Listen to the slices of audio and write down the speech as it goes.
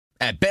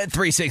At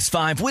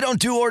Bet365, we don't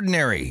do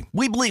ordinary.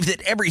 We believe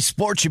that every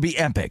sport should be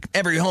epic.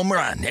 Every home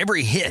run,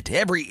 every hit,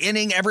 every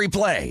inning, every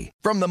play.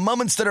 From the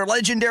moments that are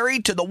legendary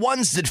to the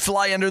ones that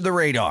fly under the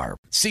radar.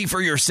 See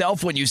for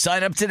yourself when you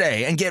sign up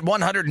today and get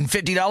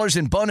 $150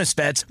 in bonus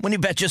bets when you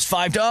bet just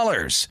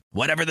 $5.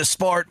 Whatever the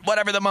sport,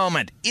 whatever the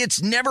moment,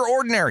 it's never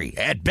ordinary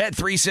at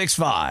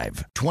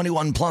Bet365.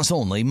 21 plus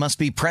only. Must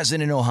be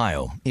present in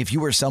Ohio. If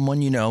you or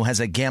someone you know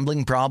has a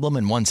gambling problem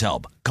and wants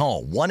help,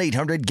 call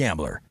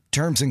 1-800-GAMBLER.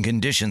 Terms and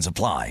conditions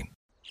apply.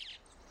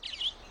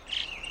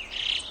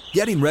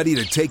 Getting ready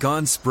to take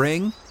on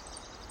spring?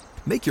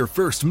 Make your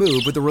first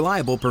move with the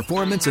reliable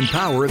performance and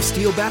power of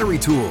Steel battery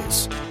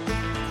tools.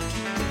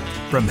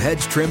 From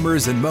hedge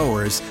trimmers and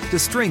mowers to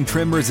string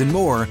trimmers and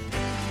more,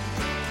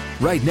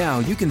 right now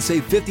you can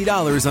save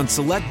 $50 on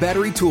select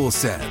battery tool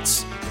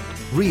sets.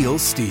 Real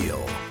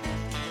Steel.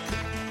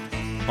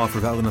 Offer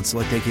valid on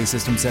select AK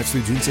system sets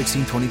through June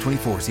 16,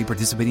 2024. See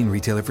participating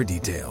retailer for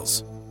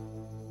details.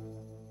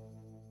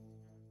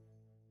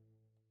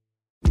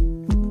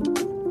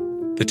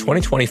 The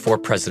 2024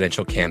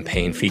 presidential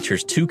campaign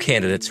features two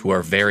candidates who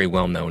are very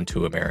well known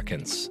to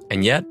Americans.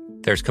 And yet,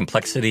 there's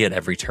complexity at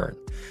every turn.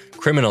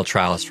 Criminal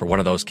trials for one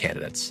of those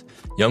candidates.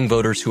 Young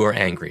voters who are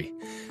angry.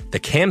 The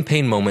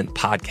Campaign Moment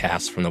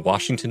podcast from the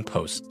Washington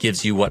Post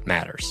gives you what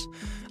matters.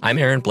 I'm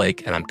Aaron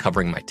Blake, and I'm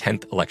covering my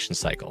 10th election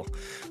cycle.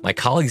 My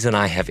colleagues and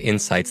I have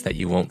insights that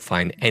you won't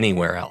find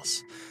anywhere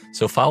else.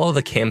 So follow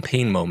The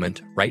Campaign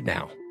Moment right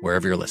now,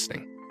 wherever you're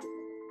listening.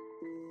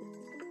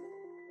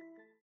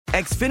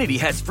 Xfinity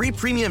has free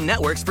premium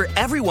networks for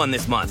everyone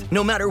this month,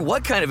 no matter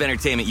what kind of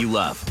entertainment you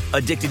love.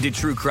 Addicted to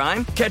true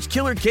crime? Catch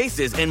killer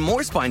cases and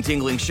more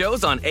spine-tingling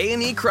shows on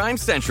A&E Crime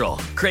Central.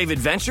 Crave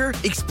adventure?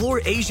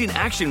 Explore Asian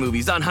action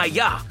movies on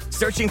Hi-YAH.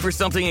 Searching for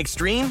something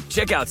extreme?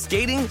 Check out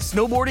skating,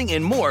 snowboarding,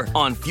 and more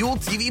on Fuel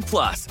TV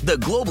Plus, the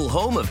global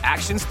home of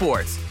action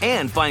sports.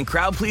 And find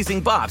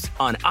crowd-pleasing bops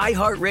on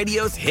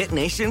iHeartRadio's Hit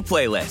Nation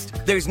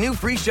playlist. There's new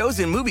free shows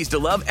and movies to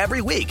love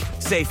every week.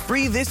 Say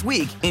free this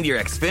week in your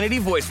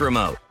Xfinity voice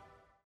remote.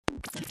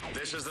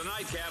 This is the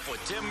Nightcap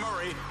with Tim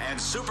Murray and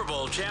Super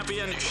Bowl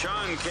champion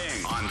Sean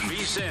King on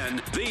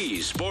VSiN,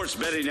 the Sports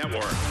Betting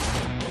Network.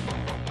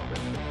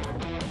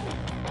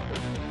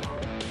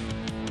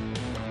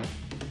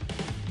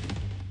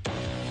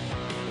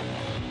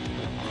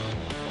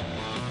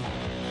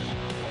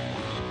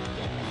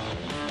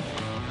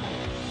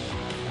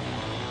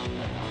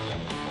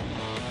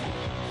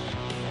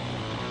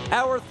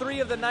 Hour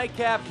 3 of the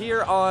Nightcap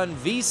here on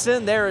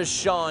VSiN. There is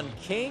Sean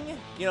King.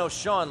 You know,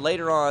 Sean,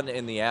 later on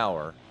in the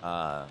hour,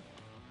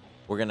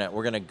 we're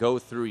gonna go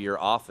through your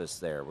office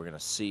there. We're gonna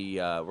see.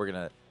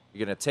 You're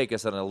gonna take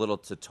us on a little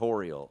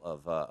tutorial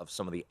of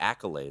some of the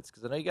accolades,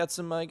 because I know you got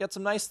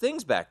some nice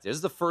things back there. This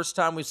is the first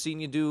time we've seen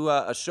you do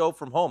a show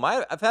from home.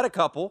 I've had a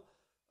couple,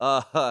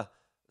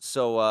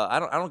 so I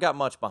don't got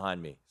much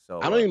behind me. So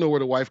I don't even know where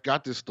the wife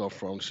got this stuff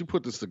from. She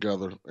put this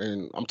together,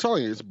 and I'm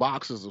telling you, it's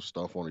boxes of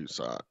stuff on each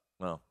side.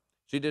 Well,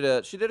 she did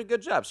a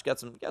good job. She got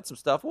some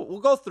stuff. We'll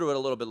go through it a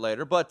little bit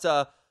later, but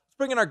let's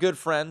bring in our good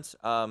friend.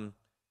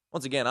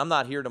 Once again, I'm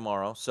not here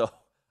tomorrow, so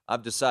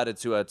I've decided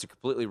to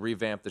completely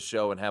revamp the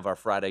show and have our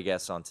Friday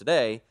guests on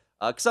today,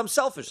 because I'm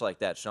selfish like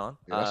that, Sean.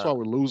 Yeah, that's why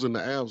we're losing the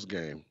Avs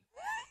game.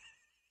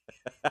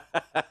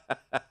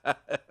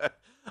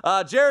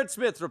 Jared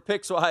Smith from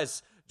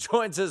Pickswise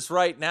joins us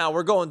right now.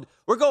 We're going.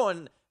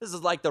 This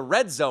is like the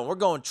red zone. We're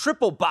going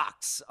triple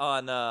box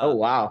on.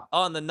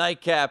 On the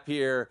Nightcap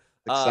here.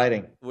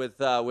 Exciting. With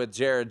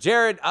Jared.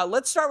 Jared,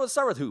 let's start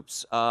with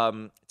hoops.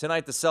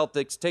 Tonight the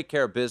Celtics take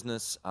care of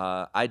business.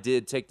 I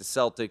did take the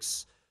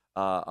Celtics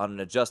on an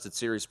adjusted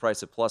series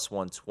price at plus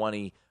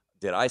 120.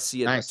 Did I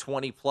see a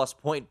 20-plus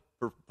point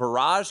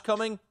barrage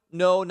coming?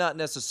 No, not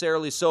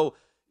necessarily. So,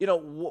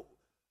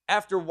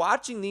 after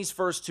watching these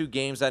first two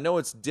games, I know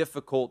it's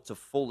difficult to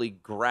fully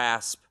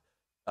grasp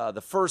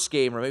the first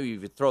game, or maybe you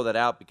could throw that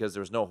out because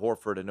there's no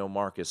Horford and no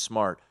Marcus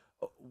Smart.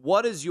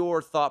 What is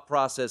your thought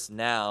process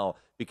now?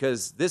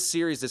 Because this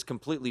series is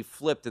completely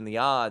flipped in the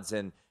odds,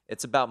 and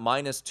it's about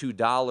minus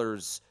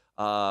 $2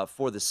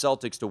 for the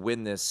Celtics to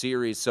win this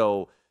series.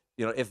 So,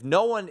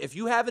 if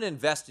you haven't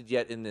invested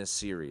yet in this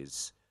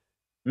series,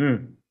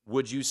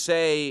 would you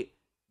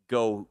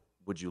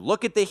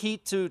look at the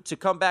Heat to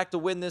come back to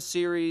win this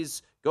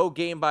series? Go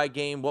game by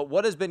game.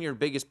 What has been your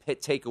biggest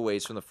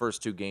takeaways from the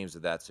first two games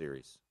of that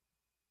series?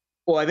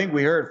 Well, I think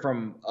we heard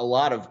from a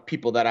lot of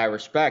people that I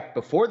respect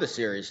before the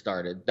series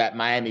started that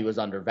Miami was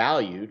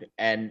undervalued,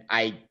 and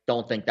I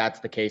don't think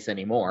that's the case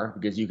anymore,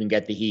 because you can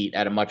get the Heat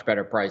at a much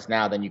better price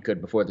now than you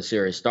could before the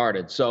series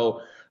started. So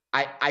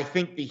I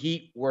think the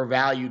Heat were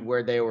valued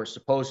where they were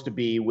supposed to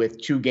be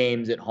with two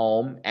games at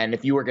home. And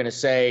if you were going to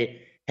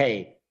say,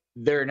 hey,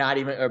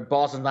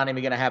 Boston's not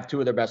even going to have two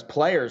of their best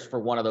players for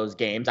one of those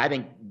games, I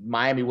think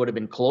Miami would have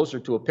been closer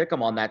to a pick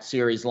 'em on that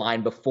series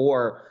line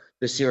before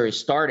the series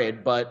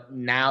started, but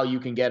now you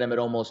can get him at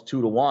almost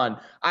 2-1.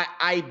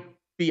 I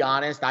be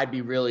honest, I'd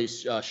be really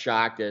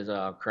shocked as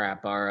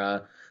crap.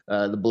 Our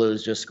The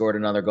Blues just scored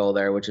another goal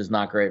there, which is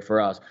not great for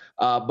us.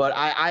 But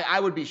I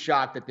would be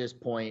shocked at this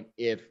point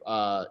if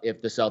the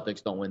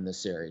Celtics don't win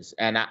this series.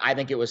 And I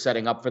think it was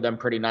setting up for them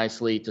pretty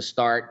nicely to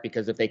start,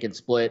 because if they can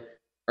split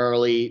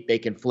early, they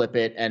can flip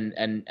it,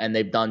 and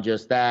they've done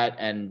just that.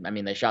 And I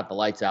mean, they shot the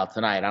lights out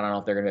tonight. I don't know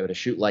if they're going to be able to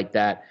shoot like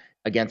that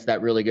against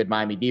that really good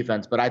Miami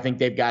defense, but I think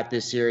they've got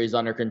this series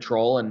under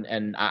control,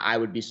 and I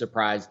would be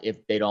surprised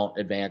if they don't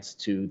advance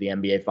to the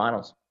NBA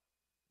Finals.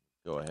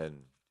 Go ahead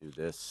and do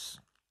this.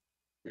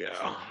 Yeah.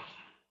 Throw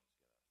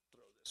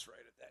this right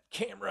at that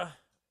camera.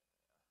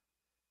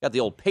 Got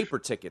the old paper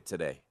ticket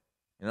today,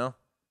 you know?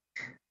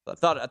 I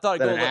thought I'd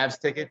go an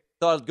Avs ticket.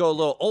 Thought I'd go a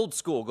little old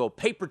school, go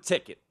paper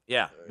ticket.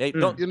 Yeah, Nate,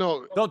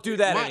 don't do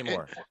that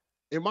anymore.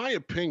 In my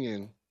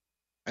opinion,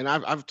 and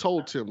I've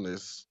told Tim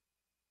this,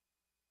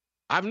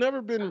 I've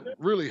never been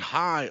really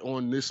high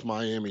on this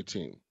Miami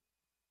team.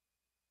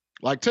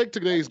 Like, take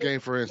today's game,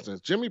 for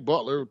instance. Jimmy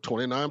Butler,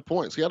 29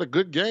 points. He had a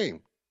good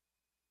game.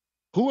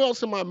 Who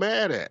else am I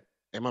mad at?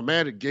 Am I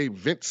mad at Gabe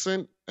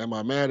Vincent? Am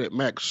I mad at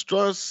Max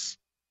Struss?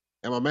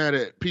 Am I mad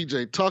at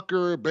P.J.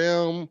 Tucker?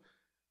 Bam.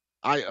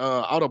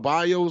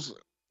 Adebayo's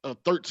a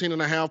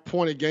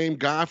 13.5-point-a-game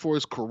guy for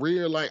his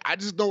career. Like, I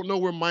just don't know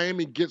where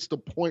Miami gets the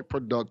point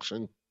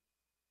production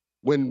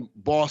when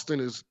Boston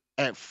is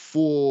at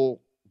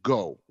full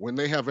go, when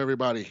they have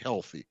everybody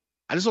healthy.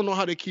 I just don't know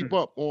how they keep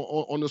up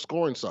on the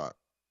scoring side.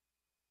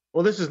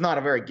 Well, this is not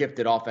a very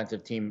gifted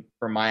offensive team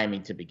for Miami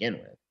to begin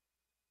with.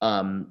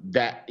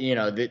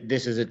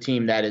 This is a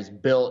team that is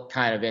built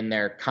kind of in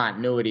their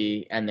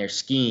continuity and their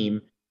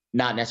scheme,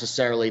 not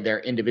necessarily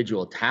their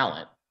individual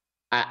talent.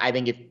 I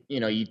think if,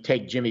 you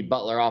take Jimmy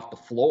Butler off the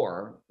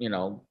floor,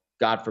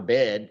 God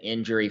forbid,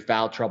 injury,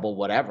 foul trouble,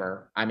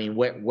 whatever. I mean,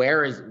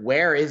 where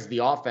is the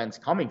offense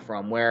coming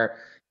from? Where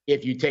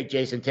if you take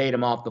Jason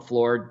Tatum off the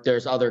floor,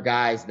 there's other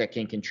guys that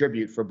can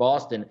contribute for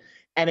Boston.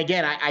 And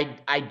again,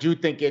 I do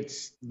think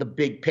it's the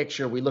big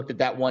picture. We looked at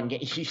that one game.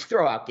 You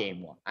throw out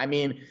game one. I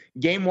mean,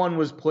 game one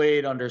was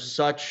played under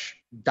such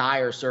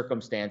dire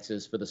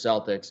circumstances for the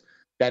Celtics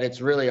that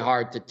it's really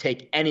hard to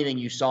take anything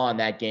you saw in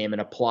that game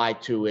and apply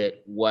to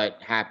it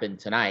what happened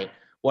tonight.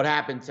 What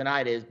happened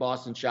tonight is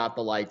Boston shot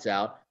the lights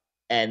out,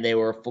 and they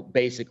were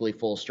basically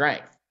full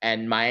strength.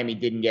 And Miami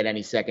didn't get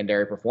any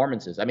secondary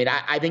performances. I mean,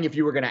 I think if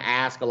you were going to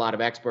ask a lot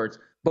of experts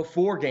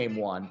before game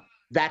one,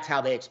 that's how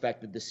they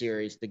expected the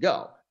series to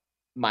go.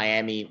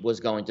 Miami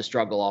was going to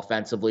struggle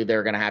offensively.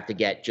 They're going to have to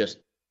get just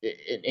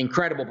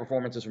incredible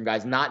performances from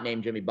guys not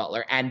named Jimmy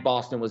Butler, and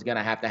Boston was going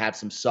to have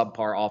some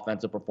subpar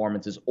offensive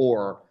performances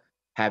or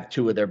have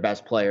two of their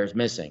best players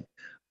missing.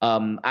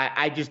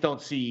 I just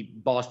don't see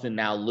Boston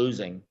now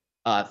losing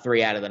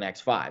 3 out of the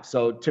next 5.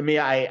 So to me,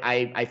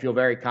 I feel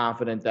very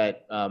confident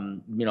that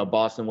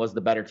Boston was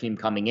the better team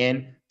coming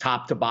in,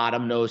 top to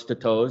bottom, nose to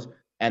toes,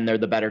 and they're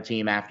the better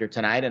team after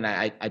tonight. And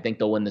I think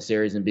they'll win the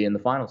series and be in the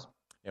finals.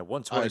 Yeah,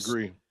 I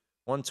agree.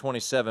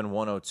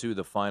 127-102,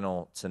 the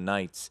final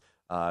tonight.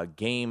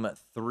 Game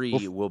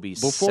 3 will be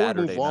Saturday Before we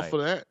move night. off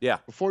of that,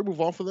 Before we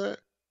move off of that,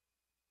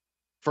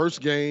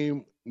 first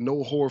game,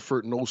 no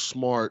Horford, no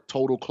Smart.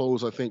 Total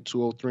close, I think,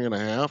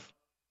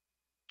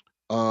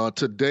 203.5.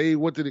 Today,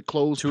 what did it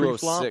close?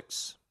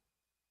 206.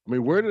 I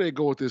mean, where do they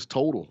go with this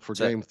total for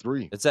game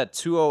 3? It's at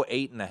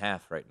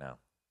 208.5 right now.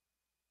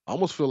 I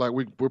almost feel like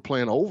we're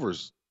playing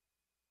overs.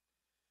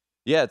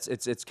 Yeah,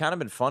 it's kind of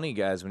been funny,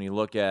 guys, when you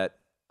look at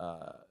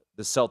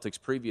the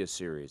Celtics previous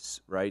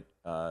series, right?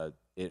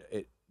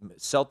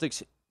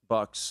 Celtics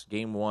Bucks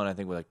game 1, I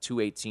think, was like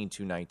 218,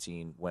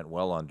 219, went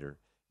well under.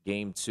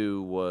 Game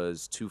 2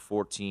 was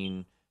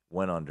 214,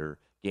 went under.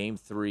 Game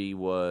 3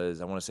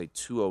 was, I want to say,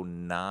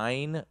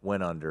 209,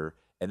 went under.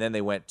 And then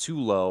they went too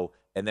low,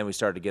 and then we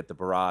started to get the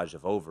barrage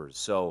of overs.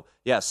 So,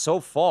 yeah, so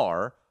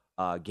far,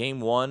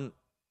 game 1,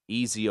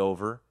 easy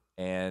over.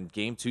 And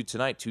game 2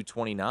 tonight,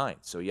 229.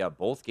 So, yeah,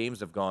 both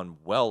games have gone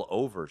well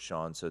over,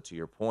 Sean. So, to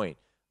your point,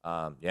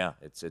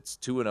 it's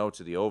 2-0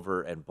 to the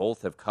over, and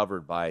both have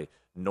covered by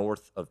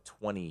north of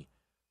 20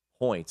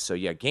 points. So,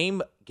 yeah,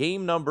 game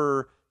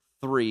number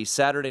 3,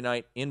 Saturday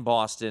night in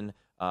Boston.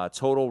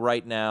 Total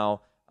right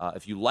now,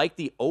 if you like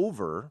the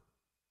over,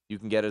 you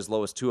can get as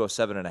low as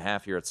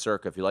 207.5 here at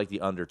Circa. If you like the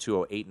under,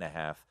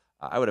 208.5.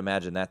 I would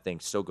imagine that thing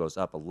still goes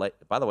up.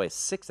 By the way,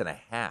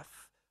 6.5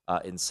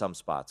 in some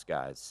spots,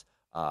 guys,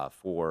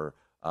 for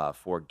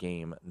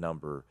game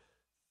number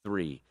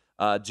 3.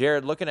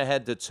 Jared, looking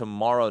ahead to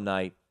tomorrow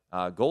night,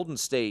 Golden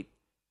State,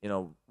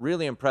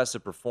 really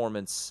impressive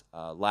performance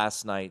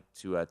last night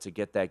to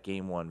get that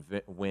game 1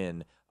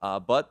 win.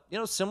 But,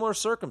 similar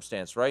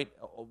circumstance, right?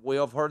 We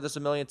have heard this a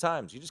million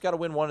times. You just got to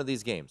win one of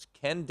these games.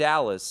 Can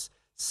Dallas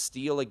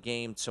steal a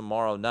game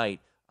tomorrow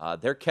night?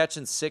 They're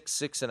catching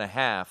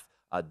 6.5.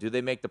 Do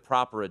they make the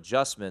proper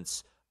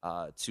adjustments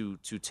to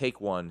take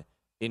one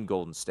in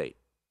Golden State?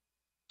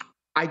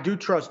 I do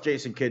trust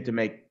Jason Kidd to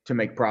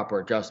make proper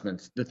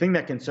adjustments. The thing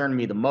that concerned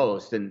me the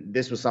most, and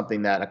this was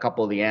something that a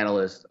couple of the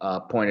analysts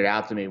pointed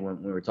out to me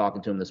when we were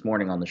talking to him this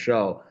morning on the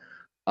show,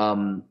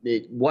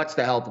 what's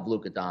the health of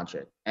Luka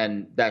Doncic?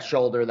 And that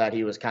shoulder that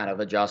he was kind of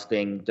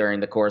adjusting during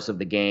the course of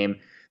the game,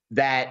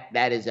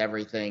 that is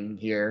everything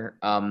here.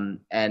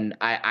 And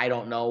I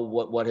don't know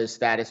what his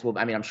status will be.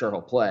 I mean, I'm sure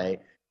he'll play,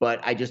 but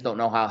I just don't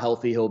know how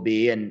healthy he'll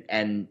be.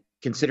 And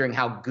considering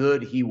how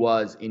good he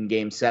was in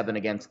Game 7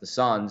 against the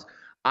Suns,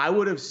 I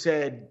would have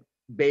said,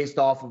 based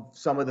off of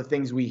some of the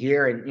things we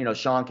hear, and,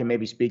 Sean can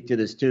maybe speak to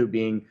this too,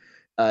 being,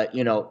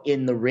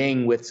 in the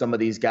ring with some of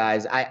these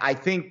guys. I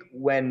think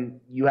when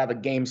you have a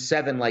Game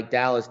 7 like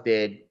Dallas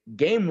did,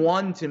 Game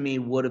 1 to me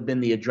would have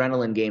been the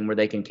adrenaline game where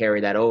they can carry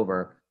that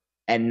over.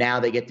 And now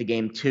they get to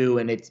Game 2,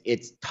 and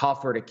it's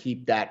tougher to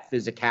keep that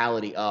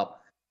physicality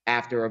up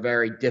after a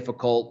very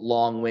difficult,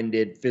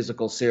 long-winded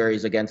physical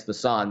series against the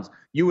Suns.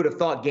 You would have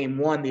thought Game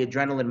 1, the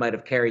adrenaline might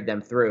have carried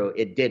them through.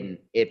 It didn't.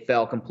 It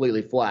fell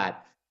completely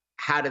flat.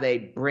 How do they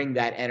bring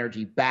that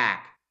energy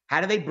back? How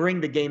do they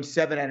bring the Game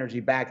 7 energy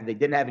back that they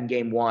didn't have in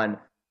Game 1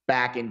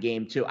 back in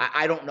Game 2?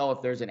 I don't know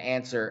if there's an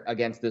answer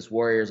against this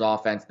Warriors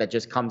offense that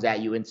just comes at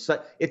you.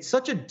 It's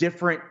such a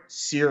different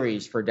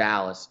series for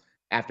Dallas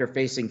after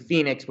facing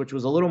Phoenix, which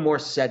was a little more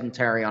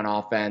sedentary on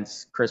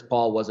offense. Chris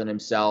Paul wasn't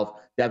himself.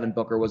 Devin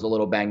Booker was a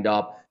little banged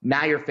up.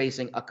 Now you're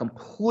facing a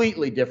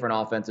completely different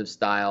offensive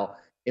style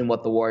in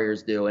what the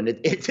Warriors do. And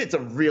it's a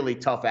really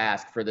tough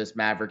ask for this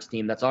Mavericks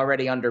team that's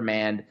already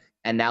undermanned.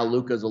 And now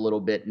Luka's a little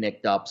bit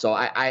nicked up. So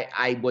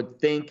I would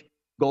think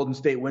Golden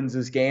State wins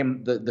this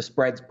game. The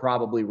spread's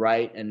probably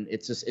right. And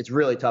it's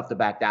really tough to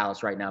back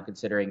Dallas right now,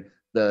 considering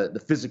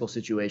the physical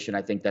situation.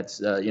 I think that's,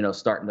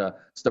 starting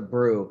to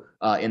brew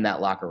in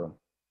that locker room.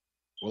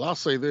 Well, I'll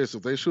say this.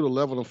 If they shoot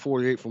 11 of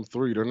 48 from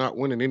three, they're not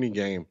winning any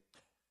game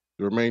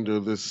the remainder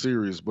of this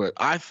series. But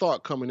I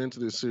thought coming into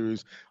this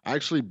series, I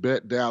actually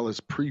bet Dallas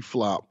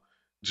pre-flop,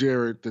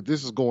 Jared, that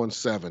this is going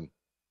 7.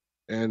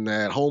 And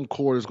that home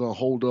court is going to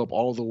hold up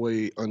all the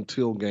way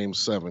until Game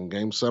 7.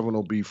 Game 7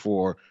 will be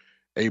for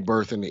a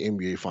berth in the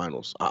NBA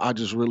Finals. I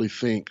just really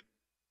think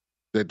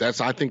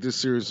I think this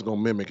series is going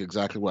to mimic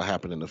exactly what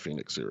happened in the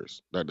Phoenix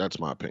series. That's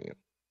my opinion.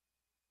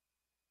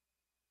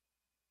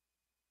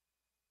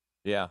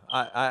 Yeah,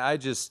 I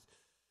just,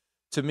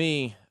 to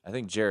me, I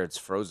think Jared's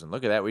frozen.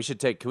 Look at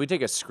that. Can we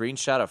take a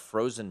screenshot of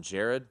frozen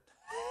Jared?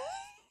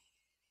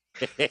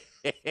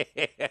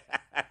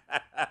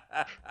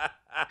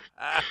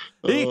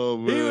 He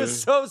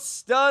was so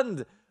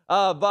stunned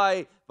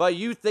by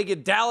you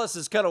thinking Dallas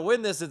is going to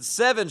win this at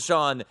 7,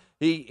 Sean.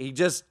 He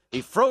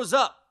froze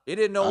up. He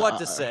didn't know what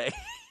to say.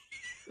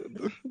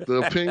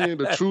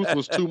 The truth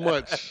was too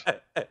much.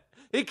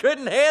 He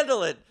couldn't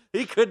handle it.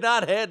 He could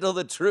not handle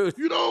the truth.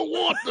 You don't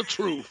want the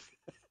truth.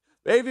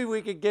 Maybe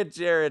we could get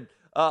Jared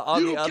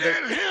on the other. You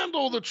can't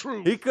handle the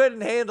truth. He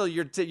couldn't handle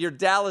your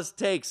Dallas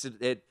takes.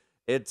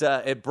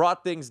 It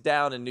brought things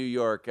down in New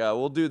York.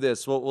 We'll do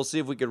this. We'll see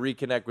if we can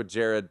reconnect with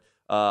Jared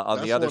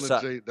on the other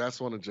side. That's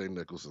one of Jay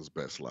Nicholson's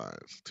best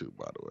lines, too,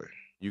 by the way.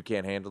 You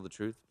can't handle the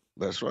truth?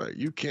 That's right.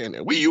 You can't.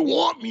 You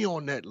want me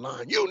on that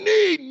line. You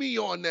need me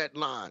on that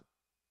line.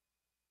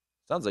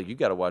 Sounds like you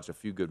got to watch A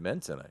Few Good Men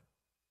tonight.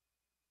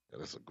 Yeah,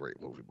 that's a great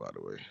movie, by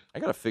the way. I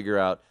got to figure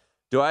out,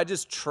 do I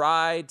just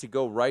try to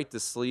go right to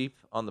sleep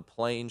on the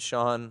plane,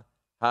 Sean?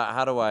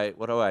 How do I?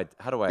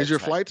 Is your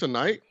flight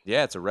tonight?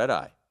 Yeah, it's a red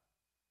eye.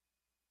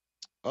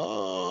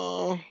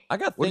 What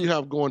do you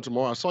have going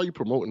tomorrow? I saw you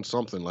promoting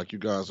something like you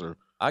guys are.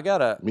 I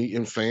gotta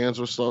meeting fans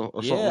or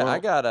something. Yeah, I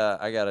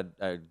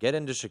gotta get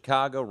into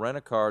Chicago, rent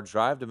a car,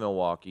 drive to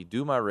Milwaukee,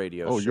 do my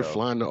radio show. Oh, you're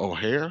flying to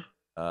O'Hare?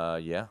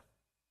 Yeah.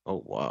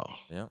 Oh wow.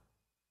 Yeah.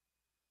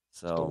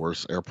 So it's the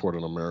worst airport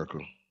in America.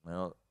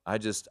 Well, I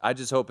just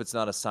hope it's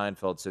not a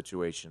Seinfeld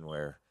situation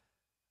where,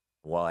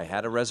 well, I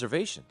had a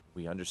reservation.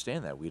 We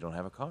understand that. We don't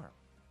have a car.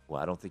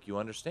 Well, I don't think you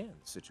understand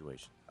the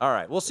situation. All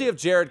right, we'll see if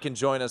Jared can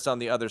join us on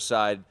the other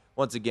side.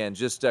 Once again,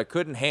 just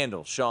couldn't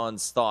handle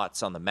Sean's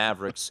thoughts on the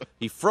Mavericks.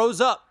 He froze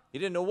up. He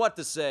didn't know what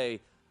to say.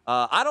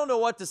 I don't know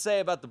what to say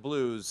about the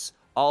Blues.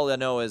 All I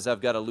know is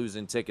I've got a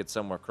losing ticket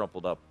somewhere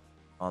crumpled up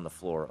on the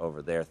floor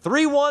over there.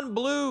 3-1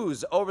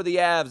 Blues over the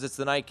Avs. It's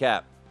the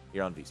nightcap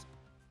here on VSiN.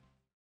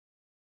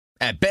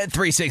 At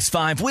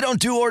Bet365, we don't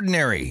do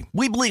ordinary.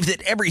 We believe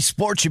that every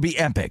sport should be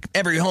epic.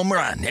 Every home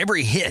run,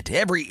 every hit,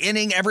 every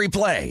inning, every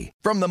play.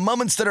 From the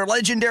moments that are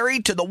legendary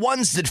to the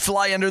ones that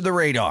fly under the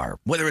radar.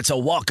 Whether it's a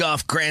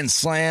walk-off grand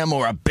slam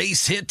or a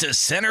base hit to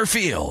center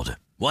field.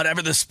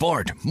 Whatever the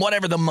sport,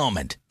 whatever the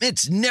moment.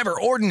 It's never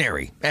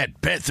ordinary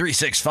at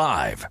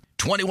Bet365.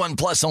 21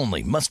 plus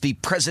only. Must be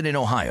present in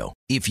Ohio.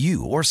 If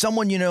you or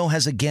someone you know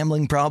has a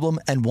gambling problem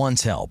and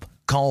wants help,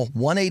 call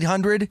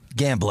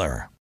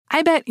 1-800-GAMBLER.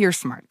 I bet you're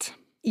smart.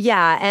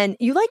 Yeah, and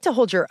you like to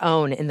hold your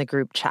own in the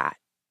group chat.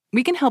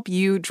 We can help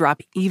you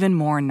drop even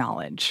more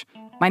knowledge.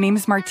 My name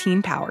is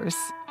Martine Powers.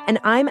 And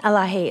I'm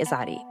Elahe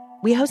Izadi.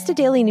 We host a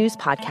daily news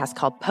podcast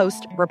called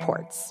Post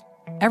Reports.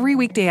 Every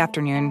weekday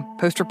afternoon,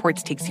 Post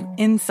Reports takes you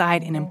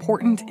inside an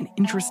important and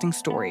interesting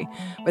story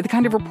with the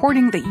kind of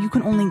reporting that you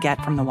can only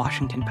get from the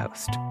Washington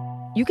Post.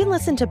 You can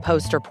listen to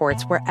Post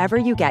Reports wherever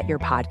you get your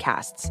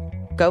podcasts.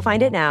 Go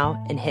find it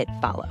now and hit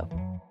follow.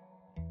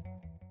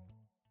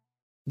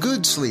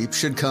 Good sleep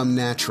should come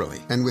naturally,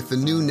 and with the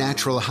new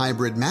Natural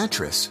Hybrid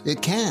mattress,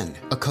 it can.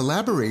 A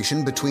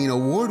collaboration between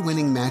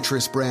award-winning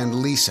mattress brand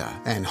Leesa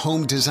and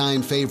home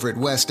design favorite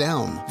West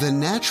Elm, the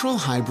Natural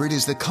Hybrid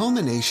is the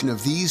culmination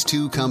of these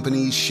two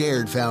companies'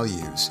 shared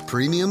values: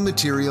 premium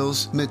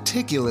materials,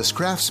 meticulous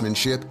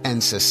craftsmanship,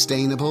 and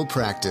sustainable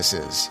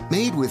practices.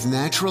 Made with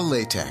natural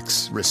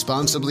latex,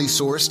 responsibly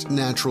sourced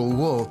natural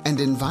wool, and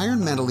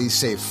environmentally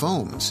safe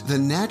foams, the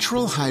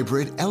Natural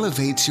Hybrid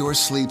elevates your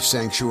sleep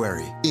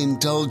sanctuary,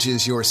 indulges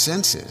your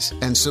senses,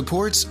 and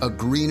supports a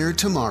greener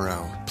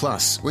tomorrow.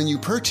 Plus, when you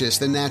purchase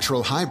the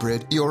Natural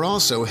Hybrid, you're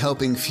also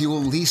helping fuel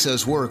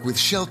Leesa's work with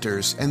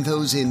shelters and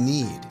those in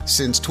need.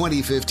 Since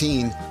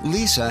 2015,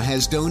 Leesa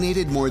has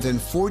donated more than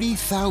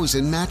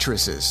 40,000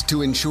 mattresses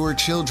to ensure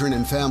children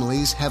and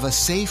families have a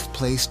safe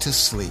place to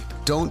sleep.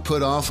 Don't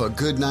put off a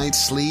good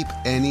night's sleep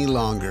any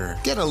longer.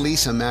 Get a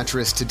Leesa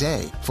mattress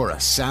today for a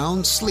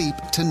sound sleep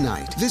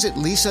tonight. Visit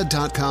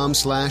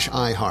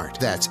leesa.com/iHeart.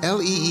 That's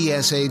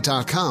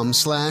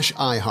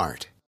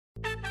LEESA.com/iHeart.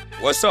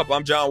 What's up?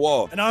 I'm John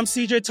Wall. And I'm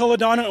CJ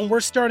Toledano, and we're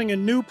starting a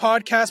new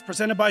podcast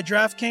presented by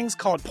DraftKings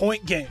called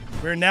Point Game.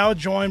 We're now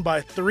joined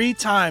by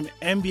 3-time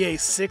NBA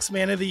Sixth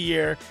Man of the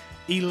Year,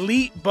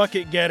 elite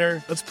bucket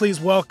getter. Let's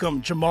please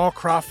welcome Jamal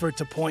Crawford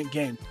to Point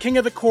Game. King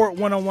of the Court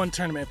one-on-one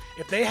tournament.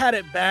 If they had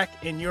it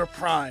back in your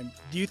prime,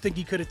 do you think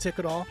you could have took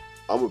it all?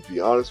 I'm going to be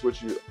honest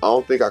with you. I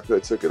don't think I could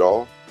have took it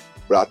all,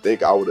 but I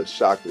think I would have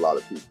shocked a lot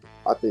of people.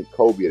 I think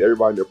Kobe and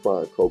everybody in their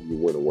prime, Kobe would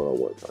win a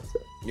one-on-one contest.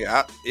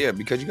 Yeah,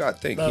 because you got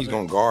to think he's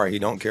going to guard. He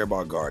don't care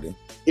about guarding.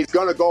 He's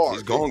going to guard.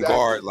 He's going to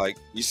guard. Like,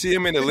 you see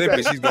him in the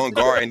Olympics, he's going to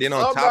guard. And then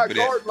on top of that. I'm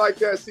not guarding like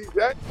that,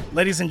 CJ.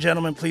 Ladies and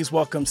gentlemen, please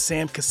welcome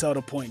Sam Cassell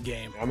to Point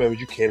Game. I remember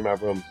you came out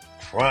from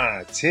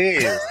crying,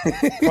 tears.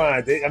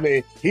 Crying. I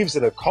mean, he was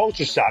in a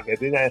culture shock. And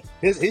then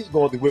he's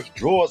going through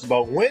withdrawals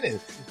about winning.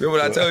 Remember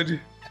what I told you?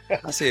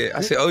 I said,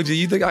 OG,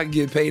 you think I can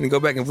get paid and go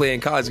back and play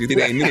in college because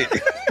it ain't it?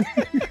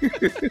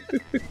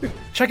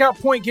 Check out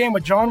Point Game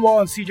with John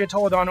Wall and CJ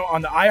Toledano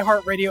on the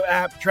iHeartRadio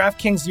app,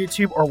 DraftKings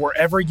YouTube, or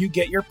wherever you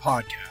get your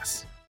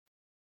podcasts.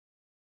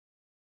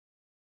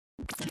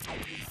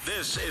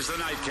 This is the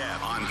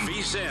Nightcap on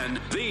VSiN,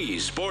 the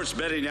Sports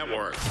Betting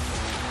Network.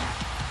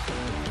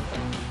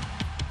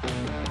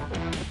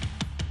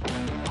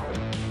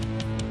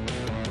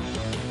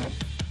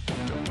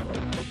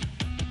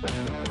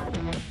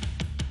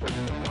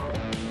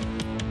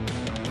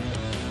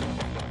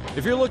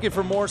 If you're looking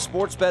for more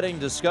sports betting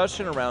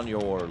discussion around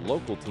your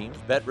local teams,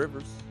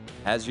 BetRivers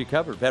has you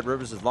covered.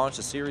 BetRivers has launched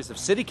a series of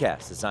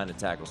CityCasts designed to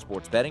tackle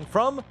sports betting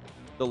from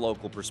the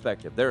local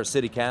perspective. There are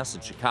CityCasts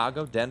in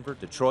Chicago, Denver,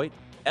 Detroit,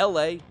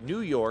 LA, New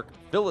York,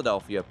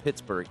 Philadelphia,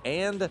 Pittsburgh,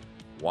 and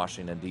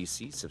Washington,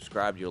 D.C.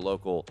 Subscribe to your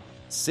local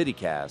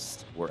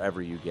CityCast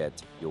wherever you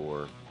get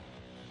your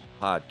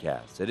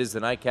podcasts. It is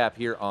the Nightcap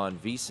here on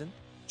VSiN.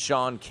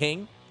 Sean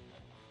King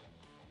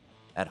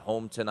at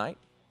home tonight.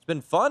 It's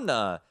been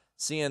fun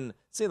seeing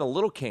the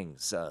Little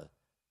Kings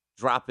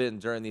drop in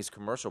during these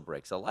commercial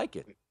breaks. I like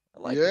it.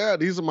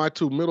 These are my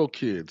two middle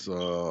kids,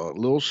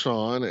 Lil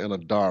Sean and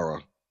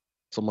Adara.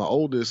 So my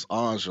oldest,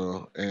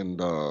 Aja, and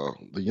the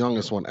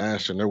youngest one,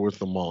 Ashton, they're with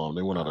the mom.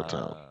 They went out of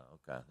town.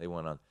 Okay. They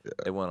went on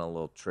a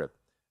little trip.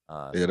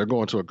 They're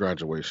going to a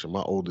graduation.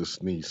 My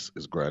oldest niece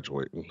is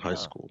graduating high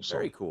school. So.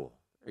 Very cool.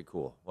 Very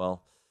cool.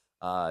 Well,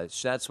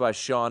 that's why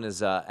Sean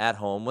is at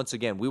home. Once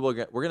again, we're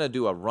going to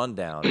do a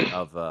rundown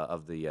of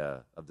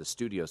the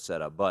studio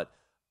setup, but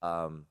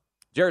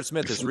Jared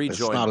Smith has rejoined.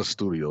 It's not a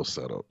studio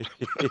setup.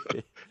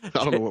 I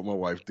don't know what my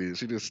wife did.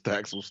 She just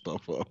stacked some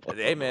stuff up.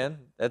 Hey man,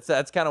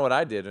 that's kind of what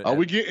I did. Are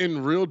we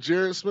getting real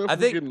Jared Smith? I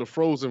think getting the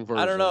Frozen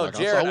version. I don't know,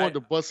 Jared. I wanted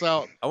to bust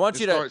out. I want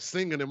you to start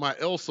singing in my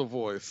Elsa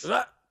voice.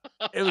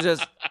 It was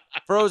just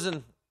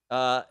Frozen.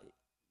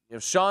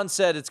 Sean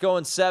said it's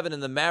going 7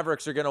 and the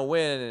Mavericks are going to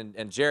win,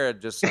 and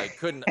Jared just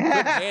couldn't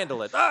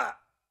handle it.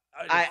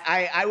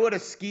 I would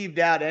have skeeved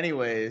out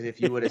anyways if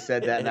you would have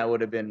said that, and that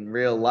would have been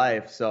real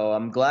life. So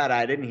I'm glad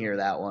I didn't hear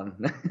that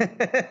one.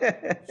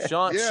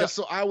 Sean.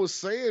 So I was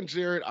saying,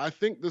 Jared, I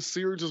think this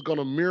series is going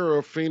to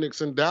mirror Phoenix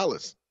and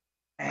Dallas.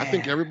 I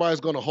think everybody's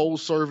going to hold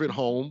serve at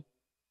home,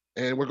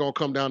 and we're going to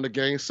come down to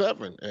Game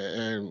 7,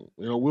 and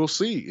we'll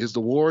see. Is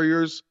the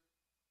Warriors?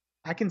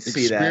 I can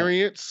see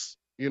experience,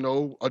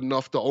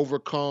 enough to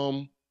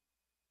overcome.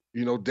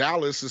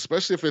 Dallas,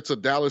 especially if it's a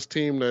Dallas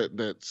team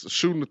that's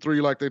shooting the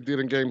three like they did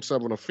in Game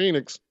 7 of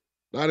Phoenix,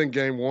 not in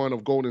Game 1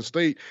 of Golden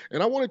State.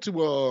 And I wanted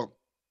to,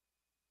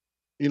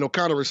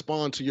 kind of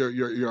respond to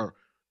your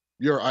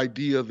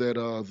idea that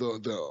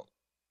the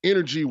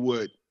energy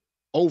would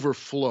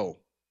overflow.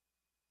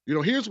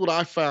 Here's what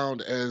I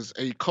found as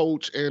a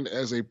coach and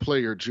as a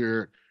player,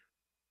 Jared.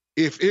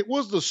 If it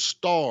was the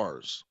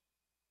stars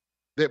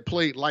that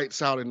played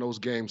lights out in those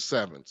Game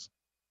 7s,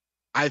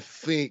 I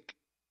think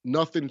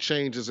nothing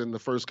changes in the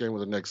first game of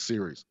the next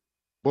series.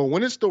 But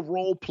when it's the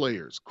role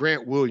players,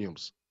 Grant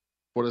Williams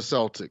for the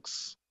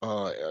Celtics,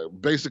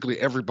 basically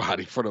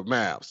everybody for the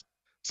Mavs,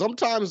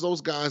 sometimes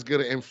those guys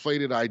get an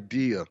inflated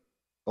idea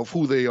of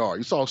who they are.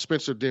 You saw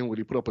Spencer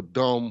Dinwiddie put up a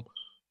dumb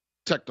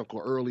technical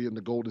early in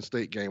the Golden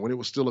State game when it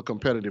was still a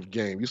competitive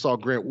game. You saw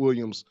Grant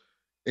Williams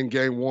in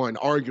game one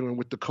arguing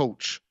with the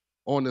coach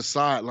on the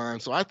sideline.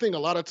 So I think a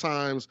lot of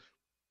times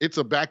it's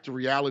a back to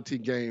reality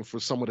game for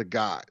some of the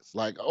guys.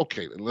 Like,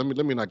 okay, let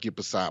me not get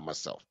beside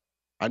myself.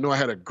 I know I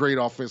had a great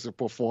offensive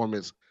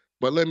performance,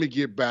 but let me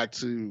get back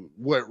to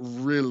what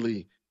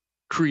really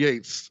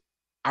creates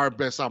our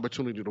best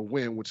opportunity to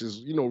win, which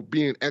is,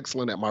 being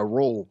excellent at my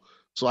role.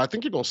 So I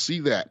think you're going to see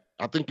that.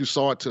 I think you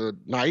saw it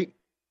tonight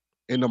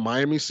in the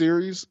Miami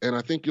series, and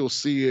I think you'll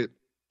see it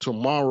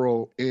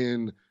tomorrow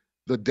in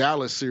the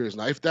Dallas series.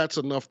 Now, if that's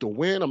enough to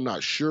win, I'm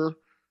not sure,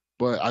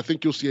 but I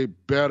think you'll see a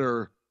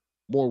better,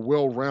 more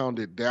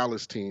well-rounded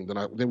Dallas team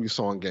than we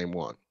saw in game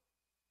one.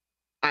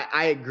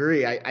 I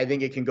agree. I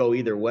think it can go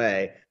either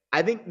way.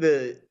 I think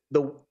the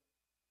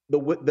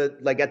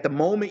like at the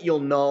moment you'll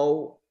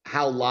know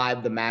how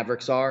live the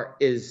Mavericks are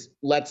is,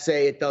 let's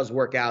say it does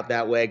work out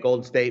that way.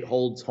 Golden State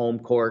holds home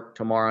court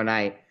tomorrow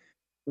night.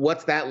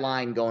 What's that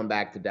line going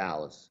back to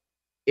Dallas?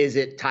 Is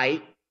it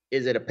tight?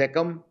 Is it a pick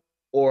 'em?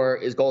 Or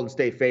is Golden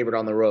State favored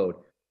on the road?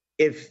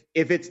 If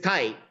it's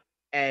tight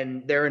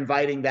and they're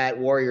inviting that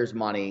Warriors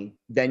money,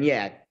 then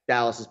yeah,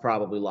 Dallas is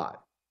probably live.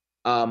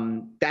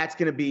 That's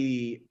going to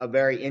be a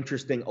very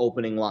interesting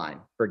opening line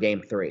for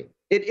game 3.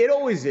 It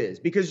always is,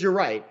 because you're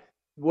right.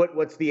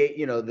 What's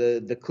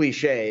the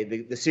cliche?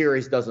 The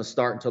series doesn't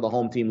start until the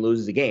home team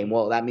loses a game.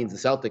 Well, that means the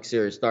Celtics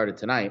series started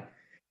tonight,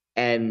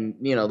 and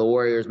the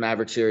Warriors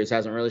Mavericks series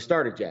hasn't really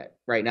started yet.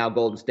 Right now,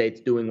 Golden State's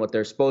doing what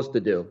they're supposed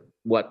to do,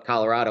 what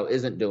Colorado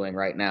isn't doing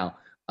right now,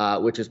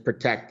 which is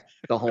protect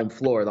the home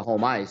floor, the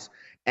home ice.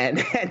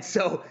 And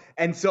so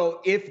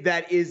if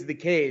that is the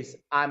case,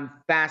 I'm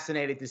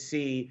fascinated to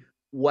see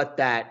what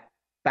that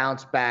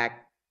bounce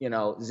back,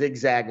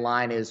 zigzag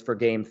line is for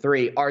game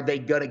 3. Are they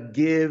going to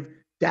give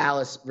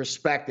Dallas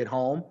respect at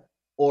home,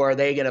 or are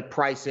they going to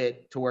price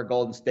it to where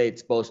Golden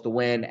State's supposed to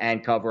win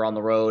and cover on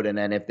the road? And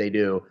then if they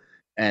do,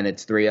 and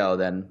it's 3-0,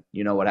 then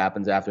you know what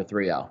happens after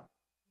 3-0.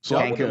 So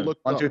Cancun.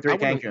 1, 2, 3,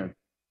 Cancun.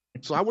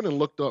 So I went and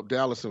looked up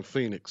Dallas and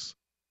Phoenix.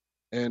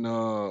 And,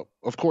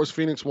 of course,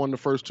 Phoenix won the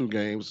first 2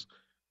 games.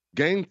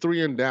 Game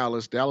 3 in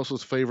Dallas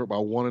was favored by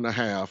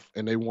 1.5,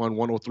 and they won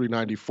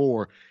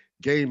 103-94.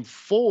 Game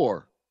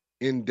 4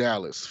 in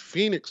Dallas,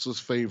 Phoenix was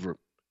favored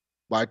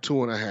by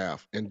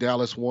 2.5, and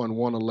Dallas won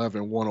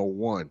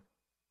 111-101.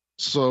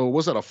 So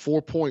was that a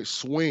 4-point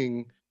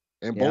swing?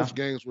 And both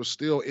games were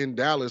still in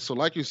Dallas. So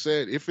like you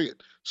said, if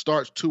it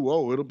starts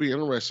 2-0, it'll be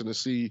interesting to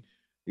see,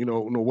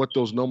 what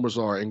those numbers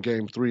are in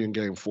game 3 and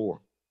game 4.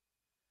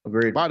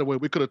 Agreed. By the way,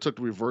 we could have took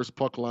the reverse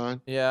puck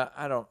line. Yeah,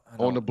 I don't.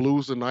 On the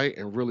Blues tonight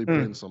and really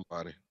pinned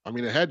somebody. I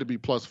mean, it had to be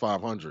plus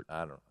 500.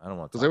 I don't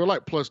want to. Because they were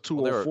like plus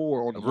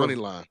 204 on the money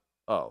line.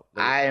 Oh,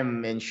 I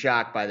am in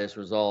shock by this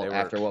result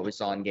after what we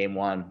saw in game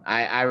 1.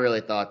 I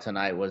really thought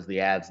tonight was the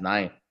Avs'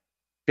 night.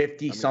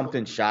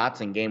 50-something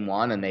shots in game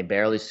 1, and they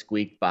barely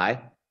squeaked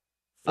by.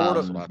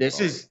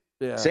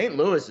 St.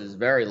 Louis is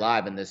very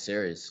live in this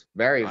series.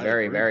 Very,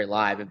 very, very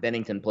live. If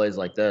Binnington plays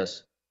like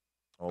this.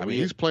 Well,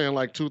 he's playing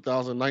like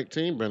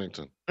 2019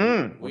 Binnington.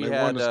 We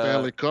won the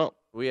Stanley Cup.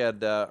 We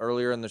had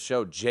earlier in the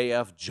show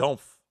JF Jonf,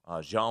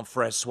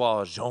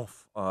 Jean-François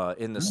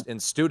Jonf, in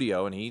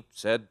studio, and he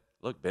said,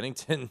 "Look,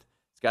 Binnington's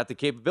got the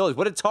capabilities."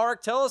 What did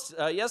Tarek tell us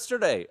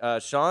yesterday,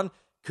 Sean?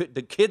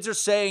 The kids are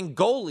saying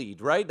goal lead,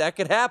 right? That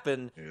could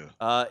happen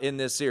in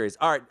this series.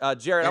 All right,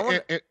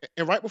 Jared.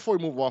 And right before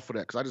we move off of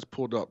that, because I just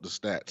pulled up the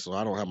stats, so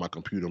I don't have my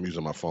computer. I'm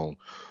using my phone.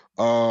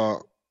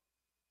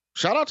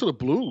 Shout out to the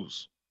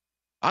Blues.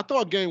 I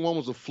thought game 1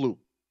 was a fluke.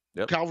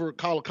 Yep.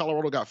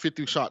 Colorado got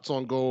 50 shots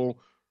on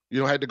goal.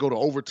 Had to go to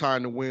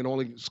overtime to win.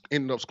 Only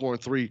ended up scoring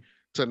 3.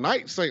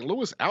 Tonight, St.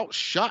 Louis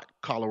outshot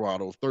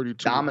Colorado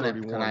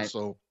 32-31. Tonight.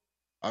 So,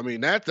 I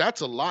mean, that's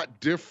a lot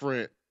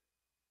different,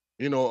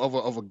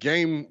 of a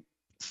game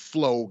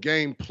flow,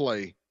 game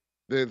play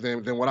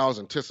than what I was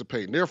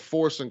anticipating. They're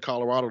forcing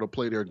Colorado to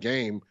play their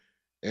game,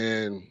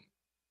 and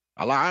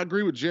I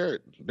agree with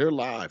Jared. They're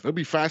live. It'll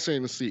be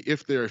fascinating to see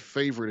if they're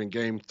favored in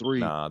game 3.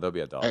 Nah, they'll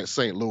be a dog at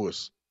St.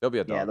 Louis. They'll be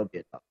a dog. Yeah, they'll be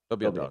a dog. They'll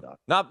be a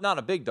dog. Not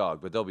a big dog,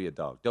 but they'll be a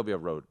dog. They'll be a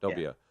road. They'll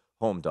be a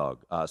home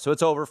dog. So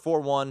it's over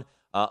 4-1.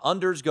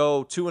 Unders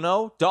go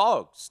 2-0.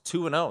 Dogs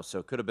 2-0. So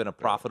it could have been a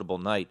profitable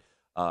night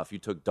if you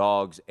took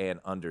dogs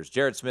and unders.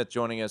 Jared Smith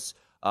joining us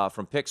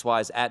from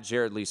Pickswise at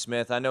Jared Lee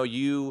Smith. I know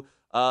you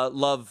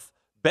love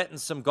betting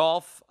some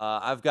golf.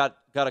 I've got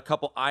a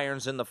couple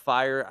irons in the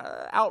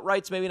fire.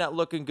 Outright's maybe not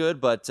looking good,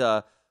 but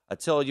I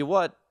tell you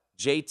what,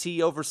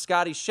 JT over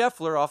Scotty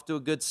Scheffler off to a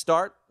good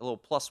start. A little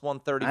plus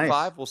 135.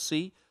 Nice. We'll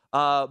see.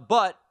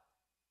 But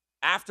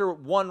after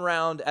one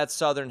round at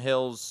Southern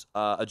Hills,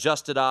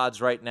 adjusted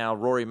odds right now,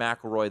 Rory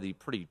McIlroy, the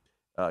pretty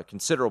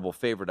considerable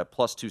favorite at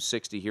plus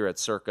 260 here at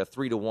Circa,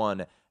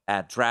 3-1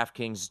 at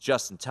DraftKings.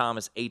 Justin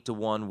Thomas,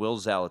 8-1. Will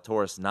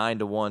Zalatoris,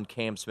 9-1.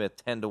 Cam Smith,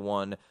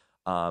 10-1.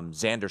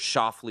 Xander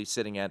Schauffele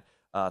sitting at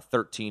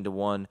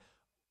 13-1.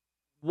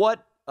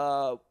 What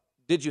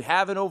did you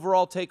have an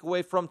overall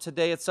takeaway from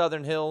today at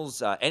Southern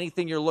Hills?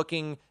 Anything you're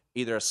looking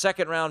either a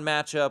second-round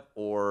matchup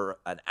or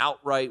an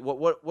outright?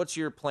 What's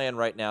your plan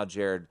right now,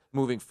 Jared,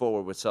 moving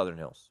forward with Southern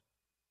Hills?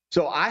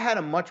 So I had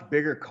a much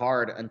bigger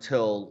card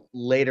until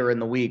later in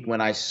the week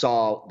when I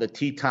saw the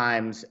tee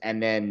times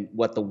and then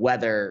what the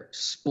weather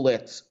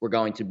splits were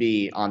going to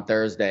be on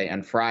Thursday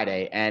and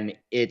Friday. And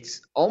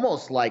it's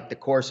almost like the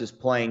course is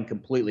playing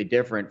completely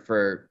different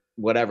for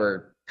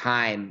whatever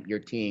time you're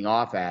teeing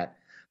off at.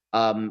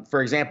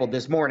 For example,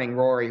 this morning,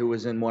 Rory, who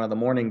was in one of the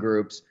morning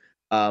groups,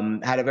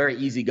 had a very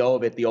easy go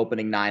of it the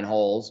opening 9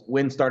 holes.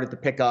 Wind started to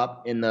pick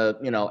up in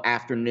the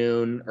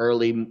afternoon,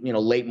 early,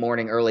 late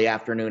morning, early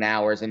afternoon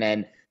hours, and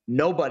then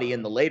nobody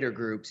in the later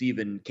groups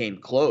even came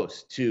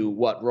close to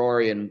what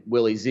Rory and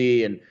Willie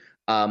Z and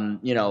even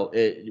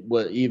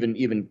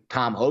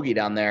Tom Hoagie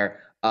down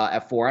there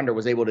at 4 under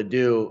was able to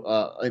do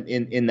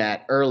in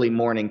that early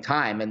morning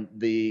time. And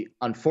the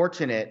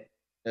unfortunate,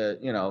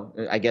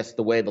 I guess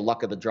the way the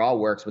luck of the draw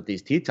works with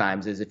these tee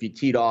times is if you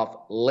teed off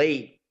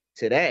late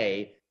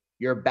today,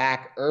 you're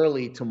back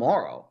early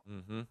tomorrow.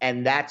 Mm-hmm.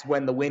 And that's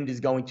when the wind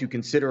is going to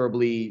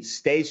considerably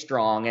stay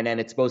strong. And then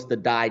it's supposed to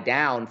die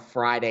down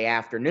Friday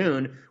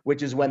afternoon,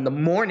 which is when the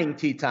morning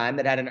tee time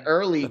that had an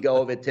early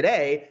go of it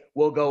today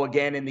will go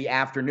again in the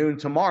afternoon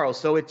tomorrow.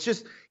 So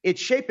it's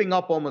shaping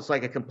up almost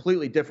like a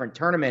completely different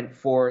tournament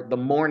for the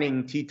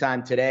morning tee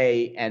time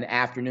today and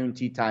afternoon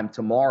tee time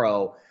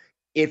tomorrow.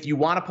 If you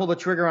want to pull the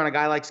trigger on a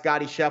guy like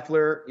Scotty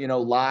Scheffler,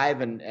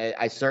 live, and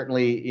I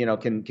certainly,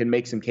 can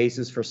make some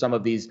cases for some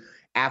of these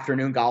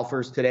afternoon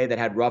golfers today that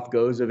had rough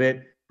goes of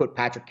it. Put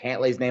Patrick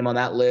Cantlay's name on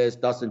that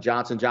list, Dustin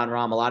Johnson, Jon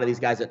Rahm, a lot of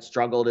these guys that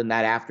struggled in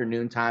that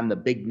afternoon time, the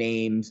big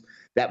names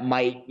that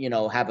might,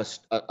 have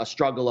a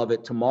struggle of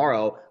it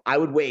tomorrow. I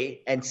would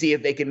wait and see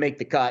if they can make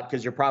the cut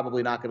because you're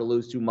probably not going to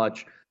lose too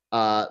much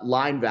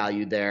line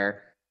value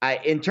there.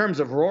 In terms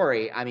of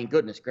Rory, I mean,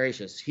 goodness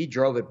gracious, he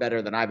drove it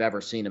better than I've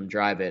ever seen him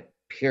drive it,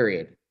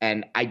 period.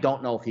 And I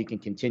don't know if he can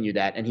continue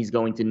that, and he's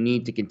going to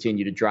need to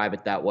continue to drive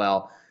it that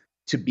well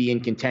to be in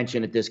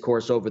contention at this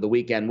course over the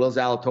weekend. Will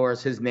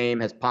Zalatoris, his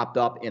name has popped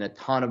up in a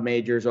ton of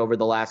majors over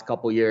the last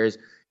couple years.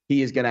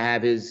 He is going to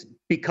have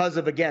because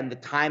of, again, the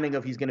timing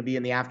of he's going to be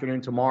in the afternoon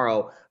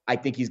tomorrow, I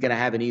think he's going to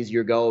have an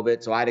easier go of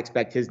it. So I'd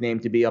expect his name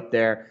to be up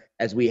there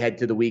as we head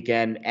to the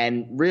weekend.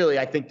 And really,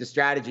 I think the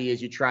strategy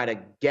is you try to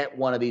get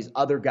one of these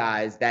other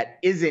guys that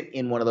isn't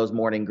in one of those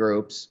morning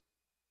groups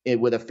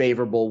with a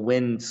favorable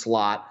wind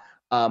slot.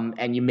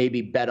 And you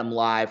maybe bet them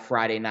live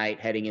Friday night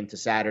heading into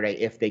Saturday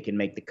if they can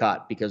make the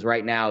cut. Because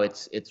right now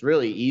it's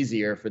really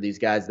easier for these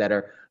guys that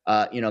are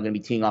going to be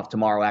teeing off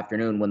tomorrow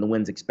afternoon when the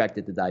wind's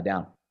expected to die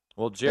down.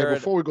 Well, Jared, hey,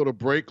 before we go to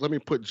break, let me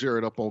put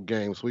Jared up on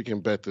game so we can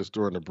bet this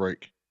during the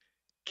break.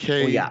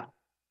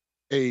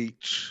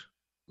 K.H.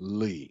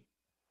 Lee.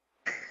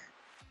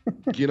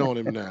 Get on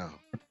him now.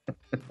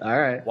 All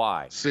right.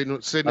 Why? Sitting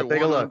at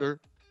 1 under.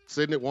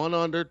 Sitting at 1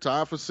 under,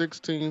 tied for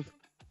 16th.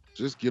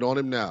 Just get on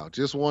him now.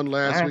 Just won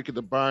last week at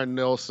the Byron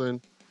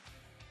Nelson.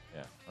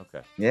 Yeah.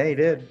 Okay. Yeah, he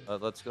did.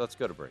 Let's go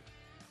to break.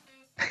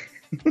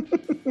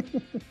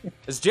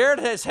 Is Jared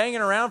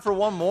hanging around for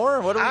one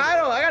more? What?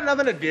 I got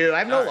nothing to do. I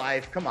have no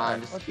life. Come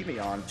on, just keep me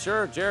on.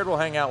 Sure, Jared will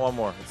hang out one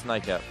more. It's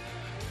Nightcap.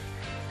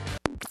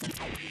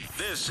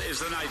 This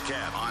is the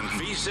Nightcap on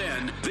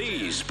VSiN,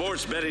 the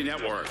Sports Betting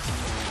Network.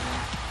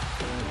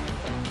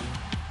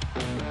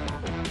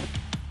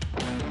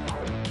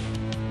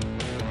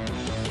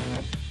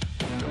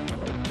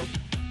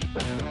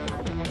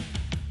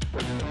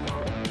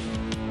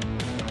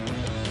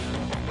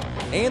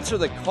 Answer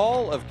the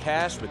call of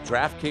cash with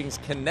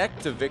DraftKings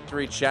Connect to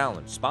Victory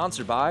Challenge,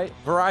 sponsored by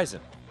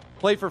Verizon.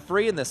 Play for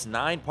free in this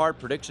 9-part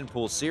prediction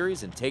pool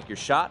series and take your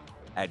shot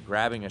at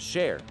grabbing a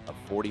share of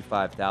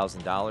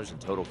 $45,000 in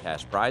total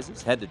cash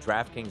prizes. Head to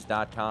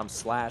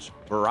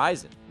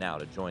DraftKings.com/Verizon now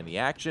to join the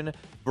action.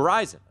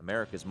 Verizon,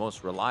 America's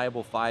most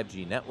reliable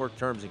 5G network.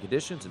 Terms and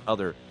conditions and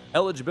other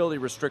eligibility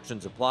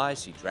restrictions apply.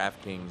 See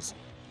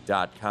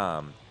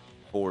DraftKings.com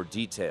for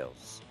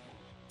details.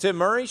 Tim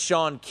Murray,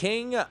 Sean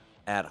King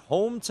at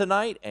home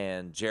tonight,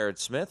 and Jared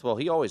Smith, well,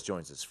 he always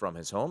joins us from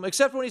his home,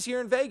 except when he's here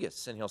in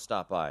Vegas, and he'll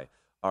stop by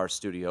our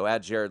studio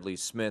at Jared Lee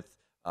Smith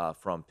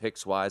from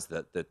Pickswise,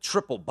 the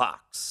triple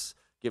box,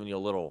 giving you a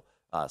little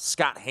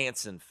Scott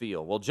Hansen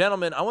feel. Well,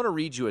 gentlemen, I want to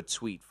read you a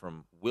tweet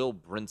from Will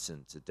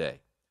Brinson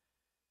today.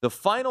 The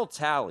final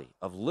tally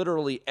of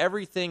literally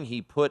everything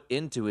he put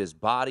into his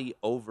body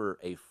over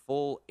a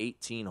full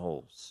 18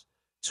 holes.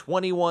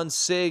 21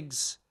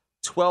 cigs,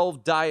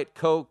 12 Diet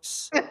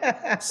Cokes,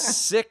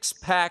 6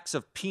 packs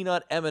of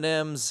peanut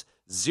M&Ms,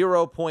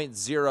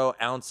 0.0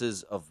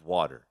 ounces of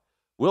water.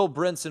 Will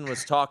Brinson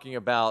was talking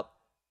about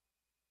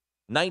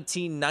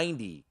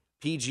 1990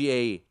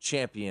 PGA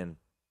champion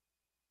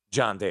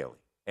John Daly.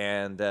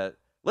 And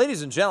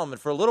ladies and gentlemen,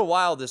 for a little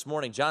while this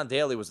morning, John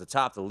Daly was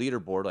atop the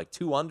leaderboard, like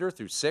 2 under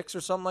through 6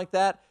 or something like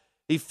that.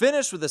 He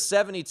finished with a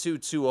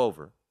 72-2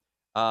 over.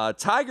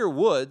 Tiger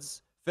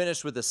Woods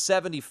finished with a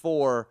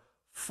 74-4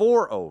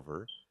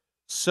 over.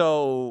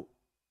 So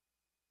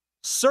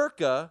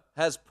Circa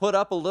has put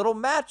up a little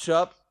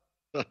matchup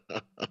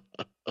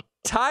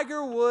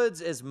Tiger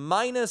Woods is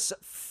minus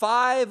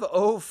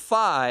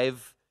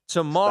 505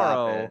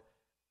 tomorrow,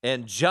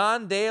 and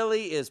John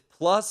Daly is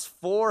plus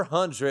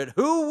 400.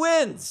 Who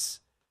wins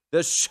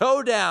the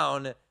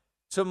showdown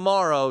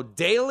tomorrow,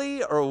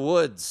 Daly or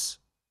Woods?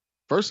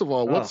 First of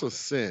all, what's a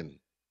sin?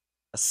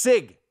 A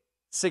cigarette.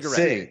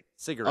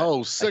 Cigarette.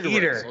 Oh, cigarettes.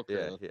 Heater.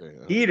 Okay.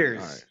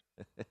 Heaters. All right.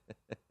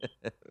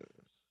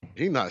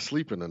 He not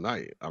sleeping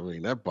tonight. I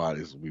mean, that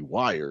body's be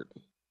wired.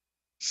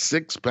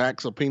 6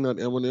 packs of peanut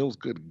M&Ms.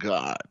 Good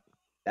God.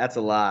 That's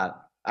a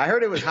lot. I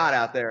heard it was hot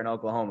out there in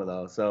Oklahoma,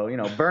 though. So,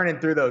 burning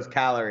through those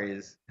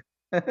calories.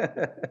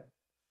 I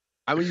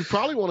mean, you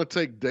probably want to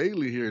take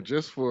Daly here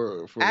just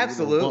for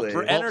absolutely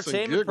for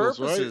entertainment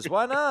purposes. Right?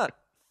 Why not?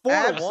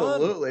 4-1.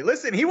 Absolutely.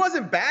 Listen, he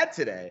wasn't bad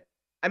today.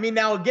 I mean,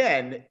 now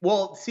again,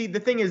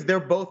 the thing is, they're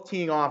both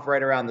teeing off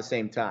right around the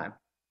same time.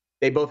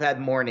 They both had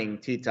morning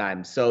tee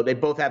times, so they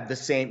both have the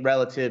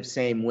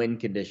same wind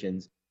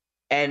conditions.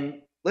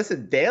 And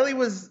listen, Daly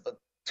was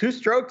 2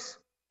 strokes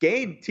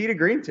gained tee to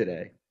green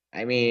today.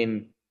 I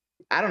mean,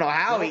 I don't know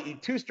how he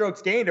 2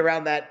 strokes gained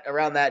around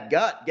that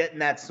gut, getting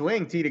that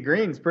swing tee to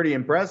green is pretty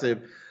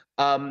impressive.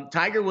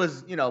 Tiger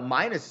was,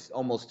 minus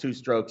almost 2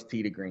 strokes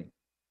tee to green.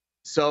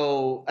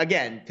 So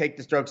again, take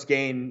the strokes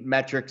gain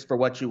metrics for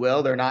what you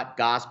will. They're not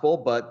gospel,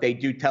 but they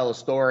do tell a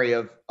story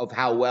of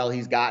how well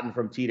he's gotten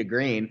from tee to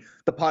green.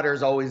 The putter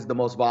is always the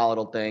most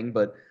volatile thing,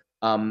 but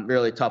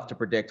really tough to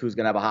predict who's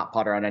going to have a hot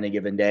putter on any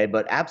given day.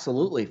 But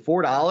absolutely,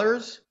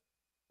 $4.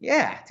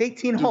 Yeah, it's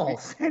 18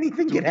 holes.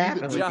 Anything can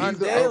happen. John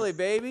Daly,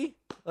 baby.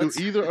 Do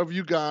either of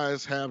you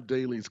guys have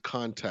Daly's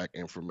contact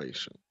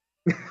information?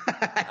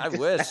 I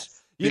wish.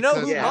 You know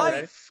who might?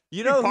 Right?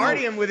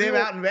 Partying with him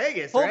out in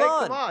Vegas, Hold right?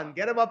 on. Come on,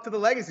 get him up to the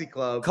Legacy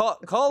Club.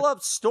 Call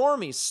up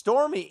Stormy.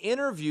 Stormy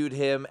interviewed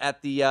him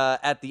at the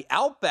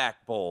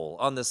Outback Bowl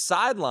on the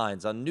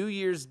sidelines on New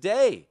Year's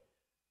Day.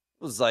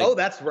 It was like, oh,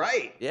 that's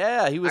right.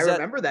 Yeah, he was. I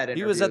remember that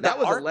interview. That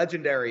was a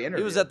legendary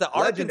interview. He was at the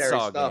legendary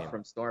Arkansas stuff game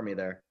from Stormy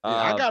there.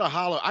 I gotta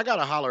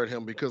holler at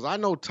him because I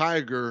know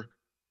Tiger.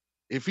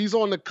 If he's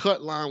on the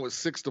cut line with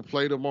 6 to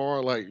play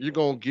tomorrow, like you're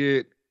gonna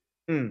get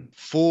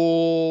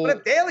full. But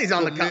if Daly's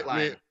on the cut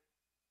line,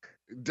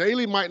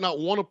 Daly might not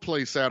want to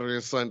play Saturday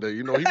and Sunday.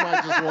 He might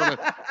just want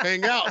to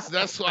hang out. So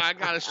that's why I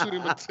gotta shoot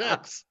him a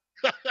text.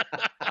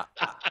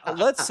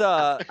 Let's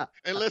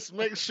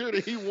make sure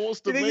that he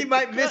wants to. You think he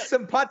might miss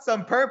some putts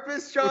on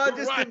purpose, Sean?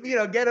 Just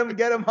to,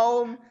 get him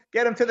home,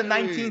 get him to the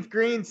 19th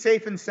green,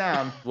 safe and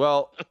sound.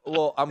 Well,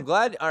 I'm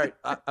glad. All right,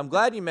 I'm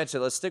glad you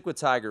mentioned it. Let's stick with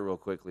Tiger real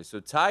quickly. So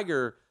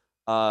Tiger,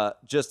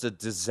 just a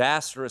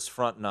disastrous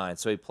front 9.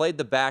 So he played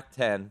the back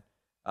 10.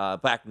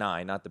 Back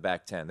 9, not the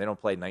back 10. They don't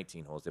play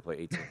 19 holes. They play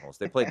 18 holes.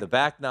 They played the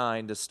back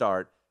 9 to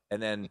start,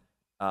 and then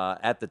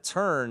at the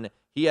turn,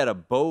 he had a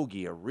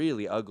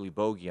really ugly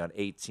bogey on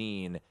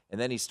 18,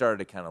 and then he started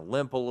to kind of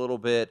limp a little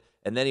bit,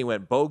 and then he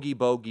went bogey,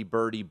 bogey,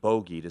 birdie,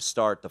 bogey to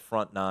start the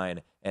front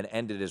 9 and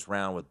ended his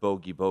round with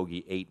bogey,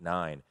 bogey,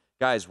 8-9.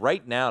 Guys,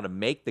 right now, to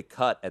make the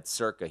cut at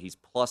Circa, he's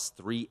plus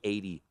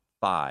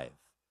 385.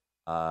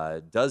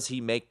 Does he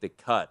make the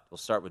cut? We'll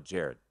start with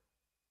Jared.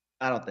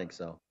 I don't think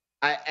so.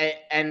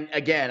 And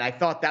again, I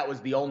thought that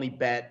was the only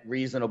bet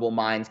reasonable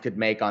minds could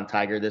make on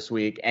Tiger this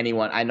week.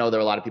 I know there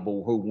are a lot of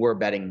people who were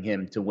betting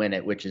him to win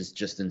it, which is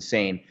just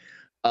insane.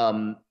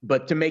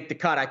 But to make the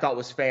cut, I thought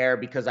was fair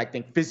because I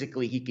think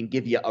physically he can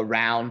give you a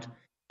round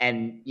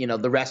and,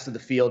 the rest of the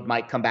field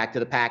might come back to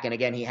the pack. And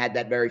again, he had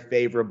that very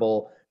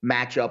favorable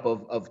matchup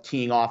of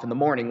teeing off in the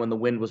morning when the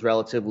wind was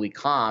relatively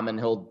calm, and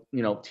he'll,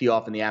 tee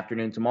off in the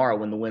afternoon tomorrow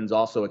when the wind's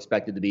also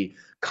expected to be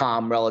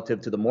calm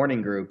relative to the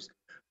morning groups.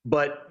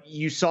 But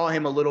you saw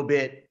him a little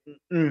bit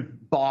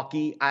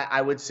balky,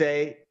 I would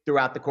say,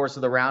 throughout the course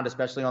of the round,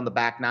 especially on the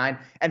back 9.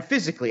 And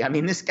physically, I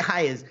mean, this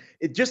guy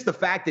just the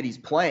fact that he's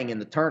playing in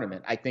the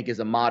tournament, I think, is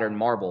a modern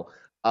marvel.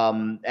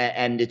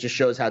 And it just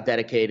shows how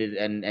dedicated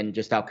and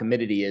just how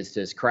committed he is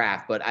to his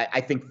craft. But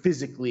I think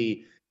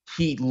physically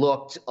he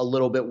looked a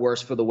little bit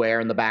worse for the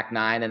wear in the back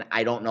 9, and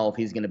I don't know if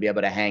he's going to be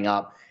able to hang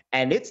up.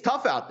 And it's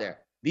tough out there.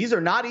 These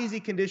are not easy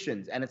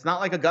conditions, and it's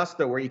not like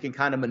Augusta where you can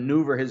kind of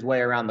maneuver his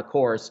way around the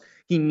course.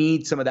 He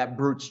needs some of that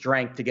brute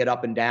strength to get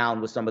up and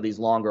down with some of these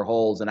longer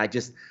holes. And I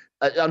just,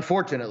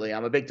 unfortunately,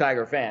 I'm a big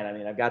Tiger fan. I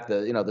mean, I've got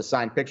the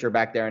signed picture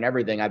back there and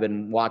everything. I've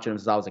been watching him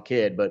since I was a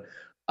kid, but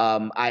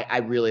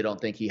I really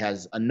don't think he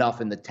has enough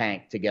in the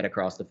tank to get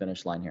across the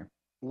finish line here.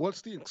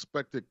 What's the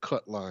expected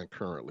cut line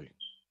currently?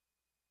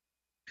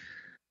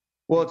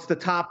 Well,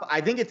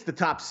 I think it's the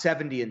top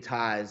 70 in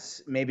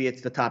ties. Maybe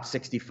it's the top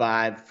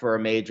 65 for a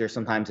major.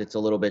 Sometimes it's a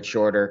little bit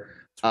shorter.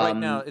 Right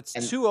now, it's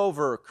 2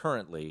 over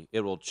currently.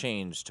 It will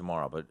change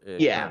tomorrow, but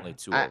currently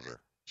 2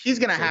 over. He's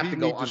going to have to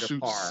go under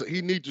par.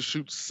 He needs to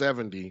shoot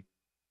 70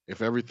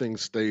 if everything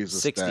stays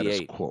the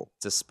status quo.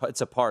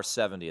 It's a par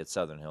 70 at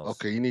Southern Hills.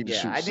 Okay, you need to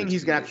shoot 68. I think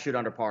he's going to have to shoot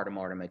under par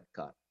tomorrow to make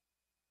the cut.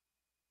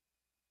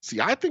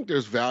 See, I think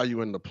there's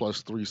value in the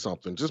plus 3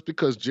 something. Just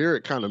because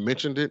Jared kind of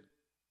mentioned it,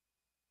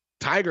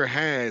 Tiger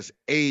has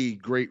a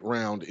great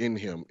round in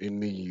him in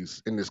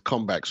this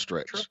comeback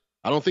stretch. Sure.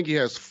 I don't think he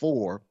has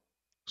 4.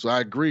 So I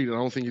agree. I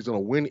don't think he's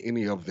going to win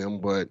any of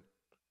them, but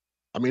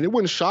I mean, it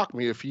wouldn't shock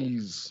me if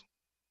he's,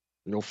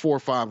 4 or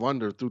 5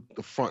 under through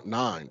the front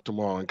 9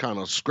 tomorrow and kind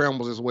of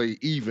scrambles his way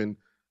even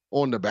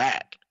on the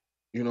back,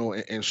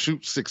 and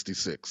shoots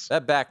 66.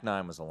 That back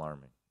 9 was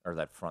alarming, or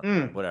that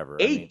front, whatever.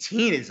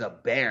 18 is a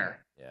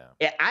bear.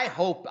 Yeah. I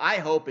hope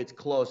it's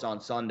close on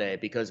Sunday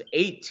because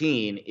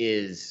 18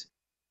 is,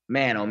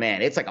 man, oh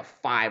man, it's like a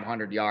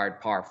 500-yard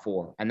par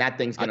 4, and that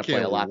thing's going to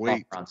play a lot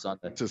tougher on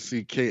Sunday. To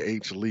see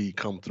K.H. Lee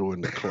come through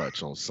in the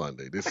clutch on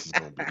Sunday. This is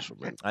going to be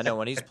tremendous. I know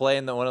when he's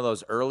playing one of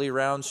those early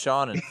rounds,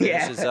 Sean, and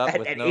finishes up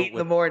with at 8 in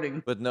the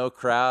morning with no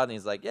crowd, and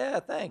he's like, "Yeah,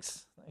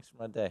 thanks for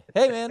my day."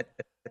 Hey, man,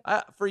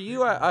 for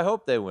you, I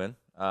hope they win.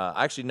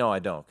 Actually, no, I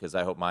don't, because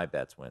I hope my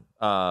bets win.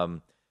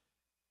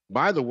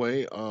 By the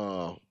way,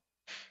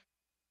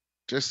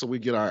 just so we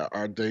get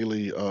our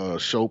daily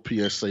show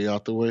PSA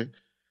out the way,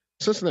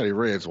 Cincinnati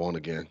Reds won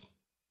again.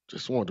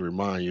 Just wanted to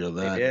remind you of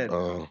that. They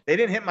did. They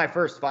didn't hit my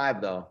first 5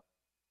 though.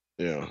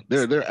 Yeah,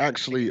 they're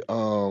actually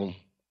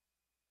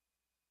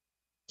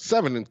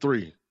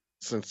 7-3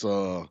 since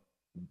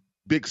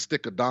Big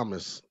Stick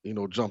Adamas,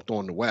 jumped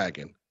on the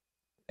wagon.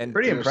 And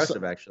pretty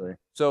impressive, actually.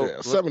 So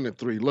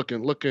 7-3,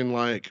 looking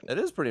like it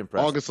is pretty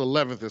impressive. August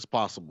 11th is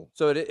possible.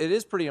 So it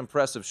is pretty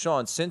impressive,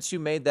 Sean. Since you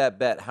made that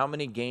bet, how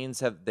many gains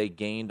have they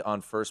gained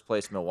on first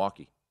place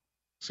Milwaukee?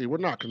 See, we're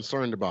not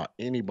concerned about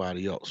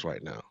anybody else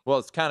right now. Well,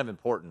 it's kind of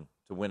important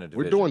to win a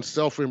division. We're doing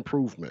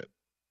self-improvement.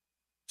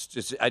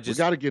 We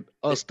got to get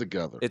us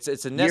together. It's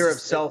a year of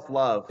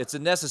self-love. It's a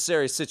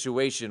necessary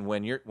situation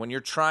when you're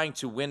trying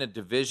to win a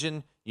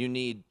division. You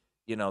need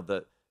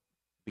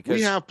because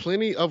we have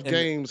plenty of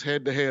games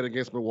head-to-head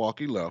against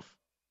Milwaukee left.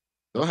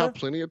 They'll have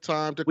plenty of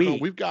time to come.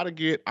 We've got to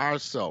get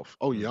ourselves.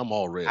 Oh yeah, I'm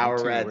all red. Our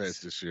Team Reds.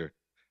 Reds this year.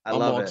 I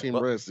love on it. Team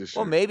Reds this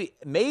year. Well,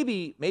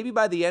 maybe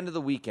by the end of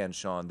the weekend,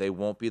 Sean, they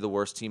won't be the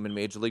worst team in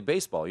Major League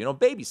Baseball.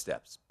 Baby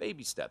steps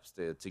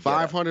to get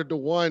 500 to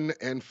 1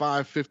 and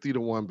 550 to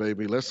 1,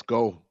 baby. Let's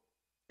go.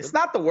 It's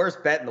not the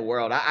worst bet in the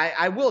world.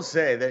 I will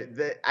say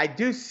that I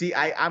do see.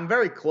 I'm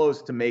very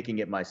close to making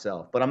it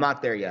myself, but I'm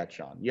not there yet,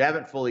 Sean. You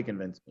haven't fully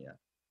convinced me yet.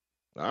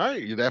 All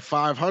right, that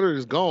 500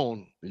 is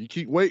gone. You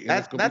keep waiting.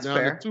 It's going to be down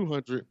fair. to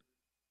 200.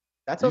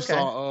 That's okay.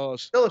 Saw,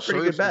 still a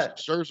pretty good bet.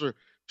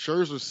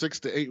 Scherzer 6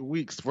 to 8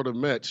 weeks for the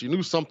Mets. You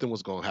knew something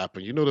was going to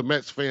happen. The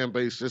Mets fan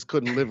base just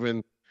couldn't live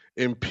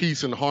in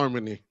peace and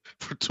harmony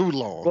for too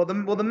long. Well,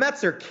 the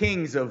Mets are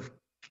kings of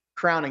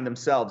crowning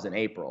themselves in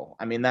April.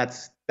 I mean,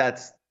 that's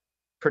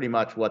pretty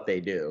much what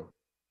they do.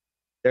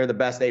 They're the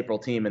best April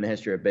team in the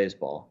history of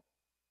baseball.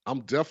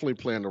 I'm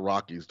definitely playing the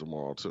Rockies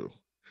tomorrow too.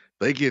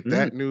 They get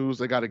that news.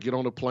 They got to get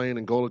on the plane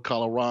and go to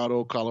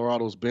Colorado.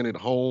 Colorado's been at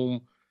home.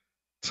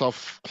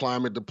 Tough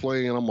climate to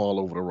play in. I'm all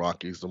over the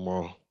Rockies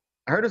tomorrow.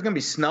 I heard it's going to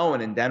be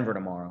snowing in Denver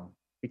tomorrow.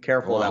 Be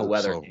careful of that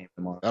weather game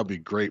tomorrow. That'd be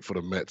great for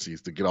the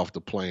Metsies to get off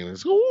the plane and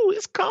say, "Ooh,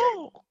 it's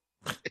cold."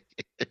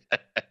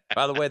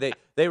 By the way,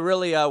 they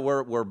really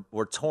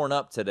were torn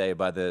up today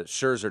by the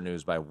Scherzer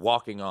news by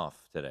walking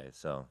off today.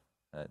 So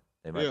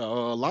they might. Yeah,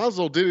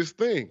 Alonso did his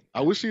thing.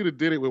 I wish he'd have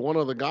did it with one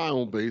other guy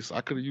on base.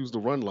 I could have used the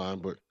run line,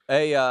 but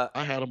I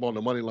had him on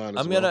the money line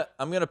as well.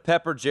 I'm gonna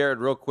pepper Jared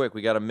real quick.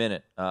 We got a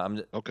minute.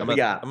 I'm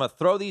gonna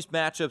throw these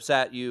matchups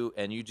at you,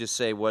 and you just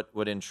say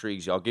what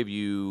intrigues you. I'll give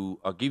you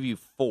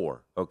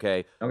 4.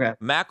 Okay. Okay.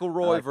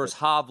 McIlroy versus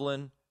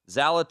Hovland,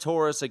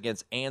 Zalatoris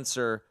against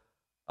Answer,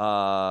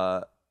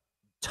 Thomas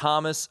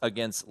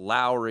against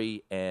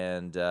Lowry,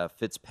 and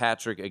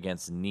Fitzpatrick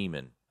against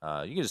Neiman.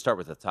 You can just start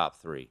with the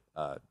top 3.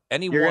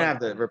 Anyone? You're gonna have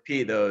to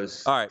repeat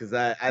those, all right? Because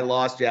I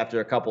lost you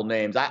after a couple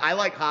names. I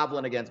like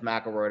Hovland against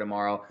McIlroy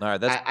tomorrow. All right,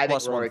 that's I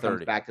plus think Rory 130.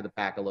 comes back to the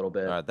pack a little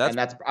bit. All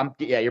right,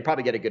 you'll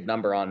probably get a good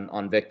number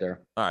on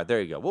Victor. All right,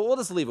 there you go. Well, we'll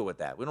just leave it with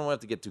that. We don't have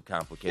to get too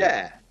complicated.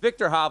 Yeah.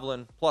 Victor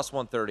Hovland plus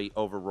 130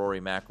 over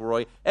Rory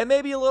McIlroy, and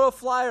maybe a little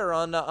flyer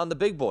on the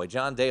big boy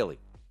John Daly.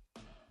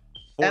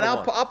 And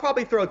I'll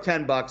probably throw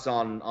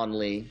 $10 on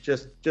Lee,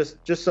 just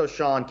so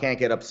Sean can't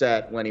get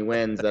upset when he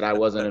wins that I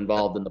wasn't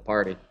involved in the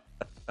party.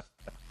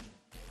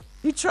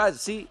 He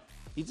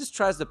just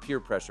tries to peer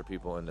pressure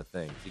people into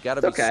things. You got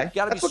to be That's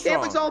strong. what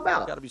gambling's all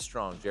about. Got to be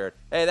strong, Jared.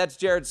 Hey, that's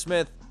Jared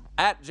Smith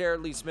at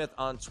Jared Lee Smith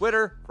on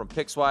Twitter from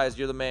Pickswise.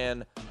 You're the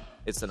man.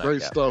 It's the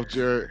Great Nightcap. stuff,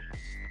 Jared.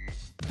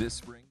 This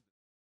spring.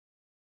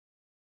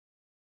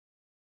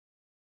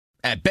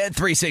 At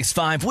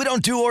Bet365, we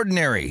don't do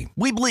ordinary.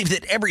 We believe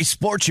that every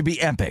sport should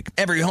be epic.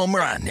 Every home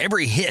run,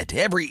 every hit,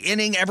 every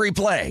inning, every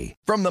play.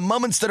 From the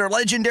moments that are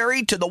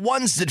legendary to the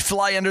ones that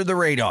fly under the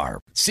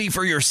radar. See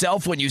for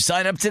yourself when you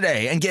sign up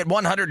today and get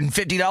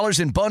 $150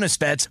 in bonus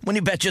bets when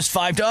you bet just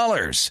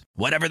 $5.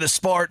 Whatever the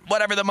sport,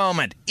 whatever the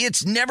moment,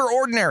 it's never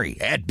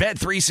ordinary at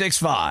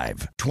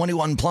Bet365.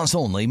 21 plus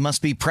only.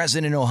 Must be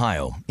present in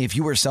Ohio. If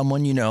you or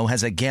someone you know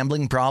has a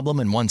gambling problem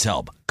and wants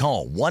help,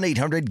 call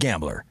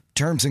 1-800-GAMBLER.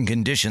 Terms and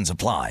conditions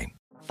apply.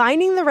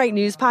 Finding the right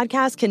news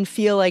podcast can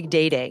feel like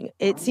dating.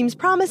 It seems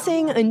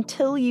promising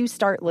until you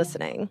start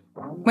listening.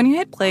 When you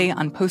hit play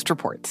on Post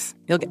Reports,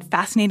 you'll get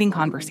fascinating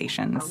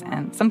conversations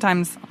and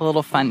sometimes a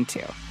little fun,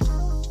 too.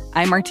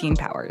 I'm Martine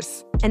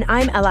Powers. And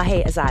I'm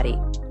Elahe Azadi.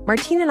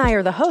 Martine and I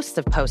are the hosts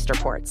of Post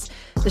Reports.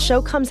 The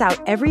show comes out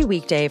every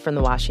weekday from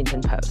the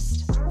Washington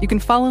Post. You can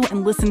follow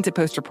and listen to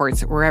Post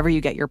Reports wherever you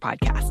get your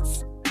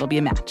podcasts. It'll be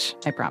a match,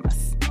 I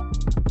promise.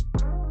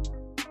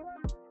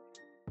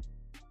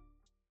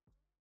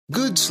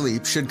 Good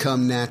sleep should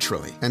come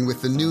naturally, and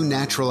with the new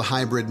Natural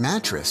Hybrid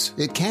mattress,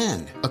 it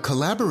can. A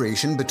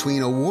collaboration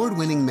between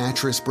award-winning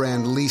mattress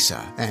brand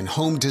Leesa and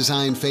home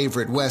design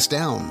favorite West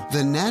Elm,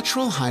 the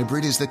Natural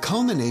Hybrid is the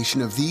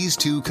culmination of these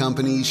two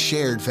companies'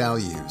 shared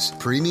values: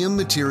 premium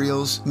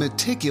materials,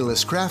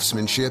 meticulous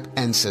craftsmanship,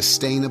 and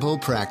sustainable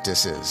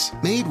practices.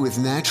 Made with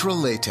natural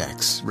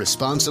latex,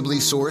 responsibly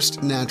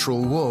sourced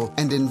natural wool,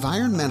 and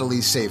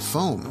environmentally safe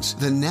foams,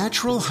 the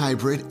Natural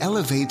Hybrid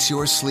elevates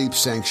your sleep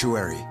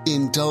sanctuary,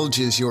 indulges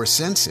your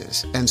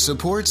senses, and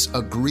supports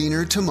a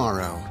greener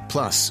tomorrow.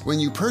 Plus, when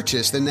you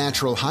purchase the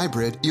Natural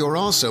Hybrid, you're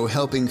also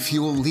helping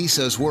fuel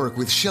Leesa's work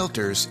with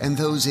shelters and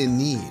those in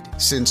need.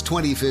 Since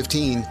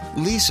 2015,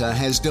 Leesa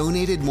has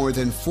donated more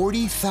than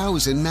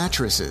 40,000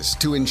 mattresses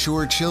to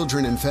ensure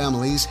children and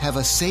families have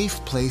a safe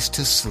place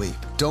to sleep.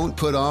 Don't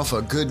put off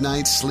a good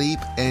night's sleep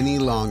any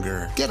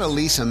longer. Get a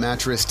Leesa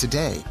mattress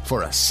today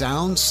for a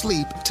sound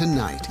sleep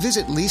tonight.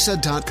 Visit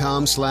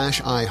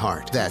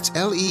leesa.com/iHeart. That's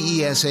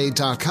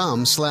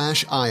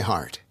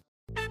LEESA.com/iHeart.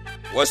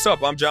 What's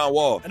up? I'm John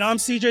Wall. And I'm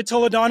CJ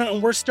Toledano,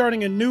 and we're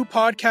starting a new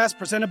podcast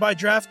presented by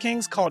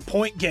DraftKings called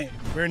Point Game.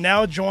 We're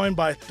now joined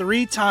by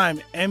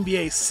three-time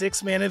NBA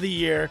Sixth Man of the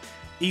Year,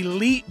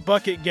 elite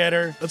bucket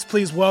getter. Let's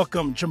please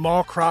welcome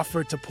Jamal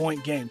Crawford to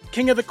Point Game.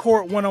 King of the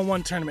Court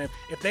one-on-one tournament.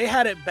 If they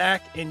had it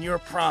back in your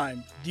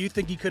prime, do you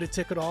think you could have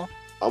took it all?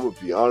 I'm going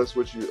to be honest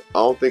with you. I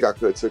don't think I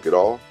could have took it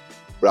all,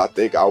 but I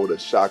think I would have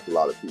shocked a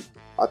lot of people.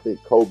 I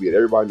think Kobe and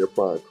everybody in their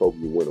prime, Kobe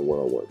would win a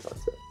one-on-one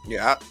contest.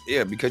 Yeah,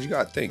 because you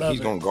got to think, he's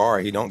going to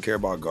guard. He don't care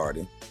about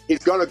guarding. He's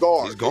going to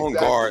guard. He's going to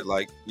guard.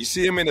 Like, you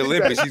see him in the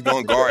Olympics, he's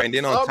going to guard. And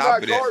then on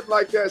top of that. I'm not guarding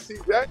like that,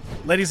 CJ.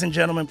 Ladies and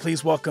gentlemen,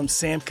 please welcome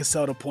Sam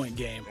Cassell to Point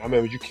Game. I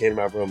remember you came to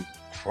my room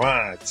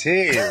crying,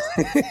 tears,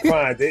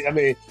 crying. I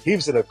mean, he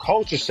was in a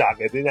culture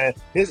shock. And then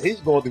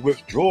he's going through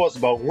withdrawals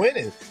about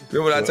winning.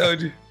 Remember what I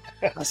told you?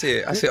 I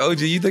said,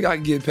 OG, you think I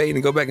can get paid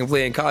and go back and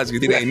play in college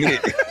because it ain't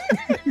it?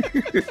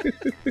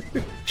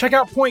 Check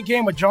out Point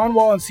Game with John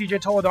Wall and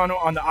CJ Toledano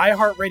on the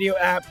iHeartRadio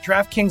app,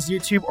 DraftKings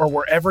YouTube, or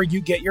wherever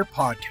you get your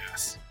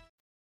podcasts.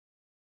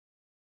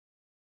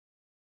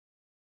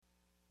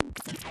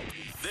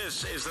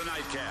 This is the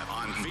Nightcap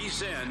on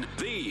VSiN,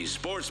 the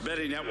Sports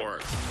Betting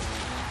Network.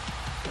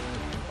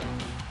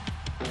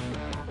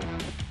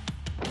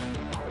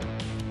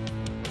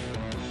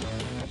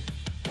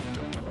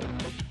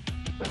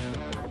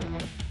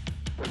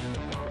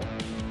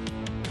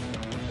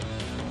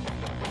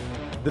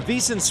 The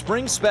VSiN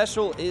Spring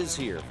Special is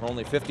here. For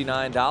only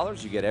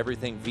 $59, you get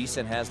everything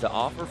VSiN has to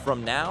offer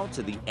from now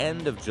to the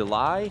end of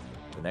July.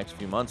 The next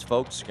few months,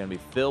 folks, are going to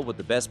be filled with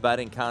the best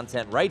betting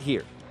content right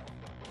here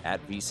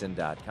at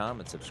VSiN.com,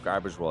 and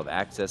subscribers will have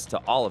access to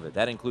all of it.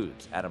 That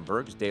includes Adam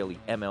Berg's daily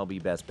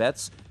MLB Best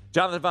Bets.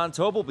 Jonathan Von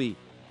Tobel will be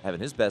having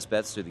his best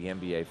bets through the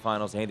NBA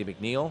Finals. Andy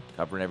McNeil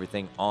covering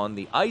everything on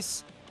the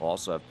ice. We'll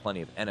also have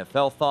plenty of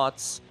NFL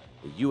thoughts,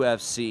 the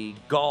UFC,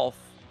 golf,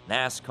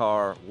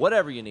 NASCAR,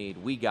 whatever you need,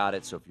 we got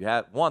it. So if you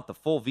want the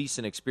full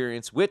VSiN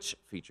experience, which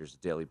features a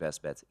daily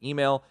best bets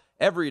email,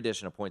 every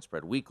edition of Point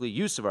Spread Weekly,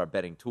 use of our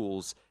betting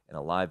tools, and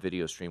a live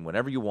video stream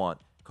whenever you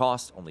want,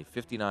 costs only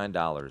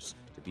 $59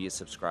 to be a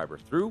subscriber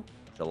through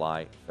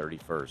July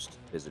 31st.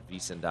 Visit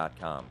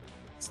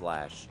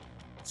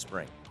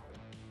VSiN.com/spring.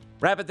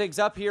 Wrapping things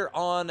up here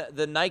on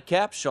the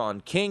Nightcap,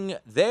 Sean King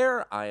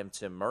there. I am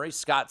Tim Murray.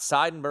 Scott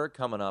Seidenberg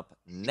coming up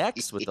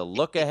next with the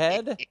look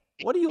ahead.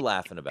 What are you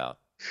laughing about?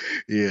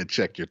 Yeah,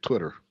 check your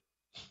Twitter.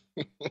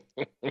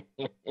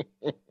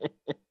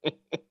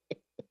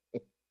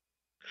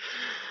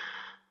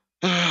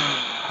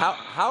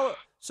 How?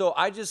 So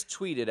I just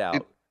tweeted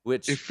out,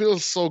 which it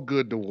feels so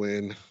good to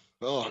win.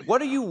 Oh, what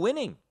are you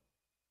winning?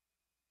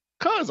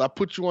 Because I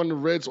put you on the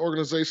Reds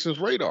organization's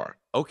radar.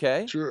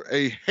 Okay, you're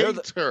a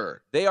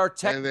hater. They are,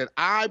 and that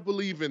I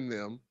believe in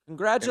them.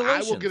 Congratulations!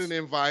 And I will get an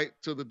invite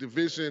to the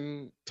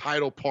division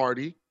title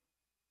party.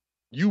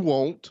 You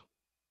won't.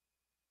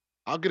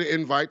 I'll get an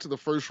invite to the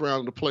first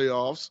round of the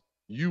playoffs.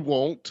 You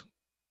won't.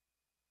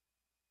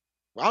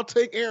 I'll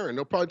take Aaron.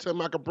 They'll probably tell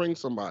me I can bring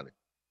somebody.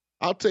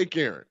 I'll take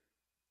Aaron.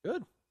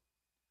 Good.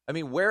 I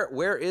mean,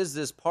 where is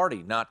this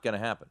party not going to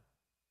happen?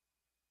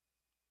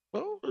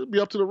 Well, it'll be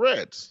up to the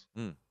Reds.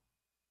 Okay.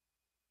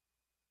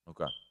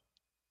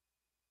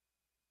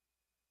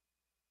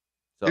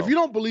 So, if you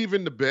don't believe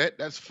in the bet,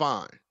 that's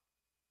fine.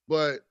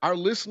 But our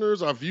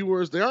listeners, our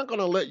viewers, they aren't going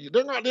to let you. They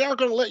aren't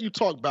going to let you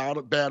talk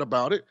bad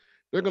about it.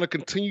 They're going to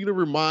continue to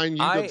remind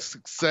you of the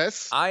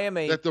success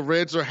that the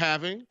Reds are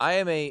having. I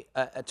am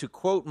to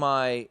quote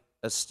my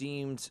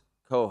esteemed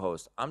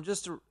co-host, I'm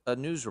just a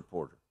news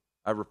reporter.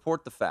 I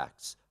report the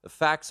facts. The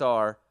facts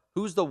are,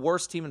 who's the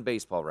worst team in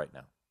baseball right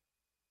now?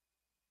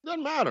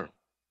 Doesn't matter.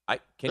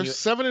 They're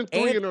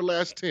 7-3 in their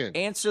last 10.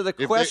 Answer the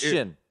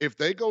question. If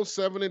they go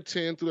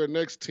 7-10 through their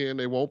next 10,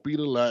 they won't be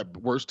the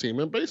worst team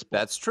in baseball.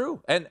 That's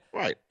true. And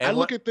I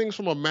look at things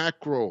from a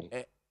macro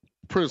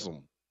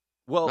prism,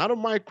 not a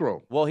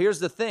micro. Well, here's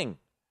the thing: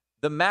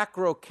 the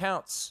macro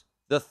counts.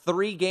 The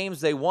 3 games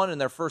they won in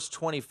their first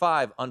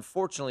 25,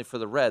 unfortunately for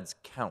the Reds,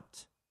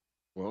 count.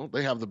 Well,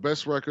 they have the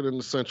best record in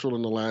the Central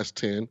in the last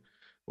 10.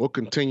 We'll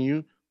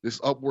continue this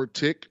upward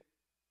tick.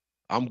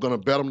 I'm going to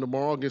bet them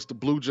tomorrow against the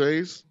Blue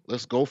Jays.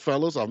 Let's go,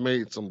 fellas. I've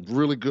made some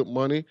really good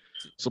money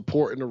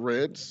supporting the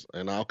Reds,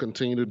 and I'll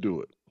continue to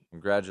do it.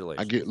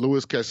 Congratulations. I get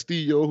Luis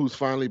Castillo, who's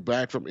finally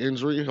back from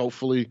injury.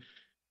 Hopefully,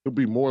 he'll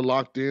be more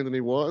locked in than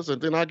he was.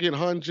 And then I get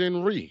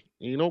Hyun-Jin Rhee.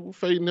 We're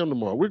fading him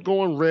tomorrow. We're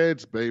going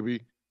Reds,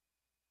 baby.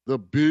 The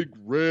big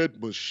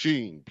red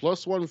machine.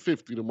 Plus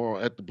 150 tomorrow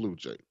at the Blue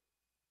Jays.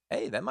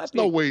 Hey, that might be.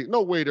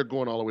 No way they're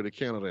going all the way to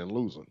Canada and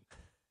losing.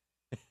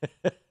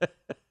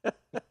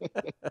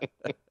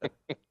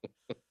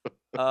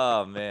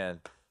 Oh,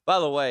 man. By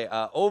the way,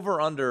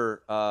 over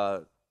under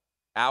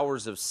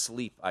hours of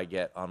sleep I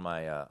get on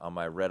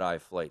my red-eye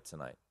flight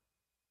tonight.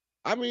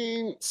 I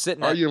mean,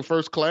 are you in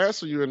first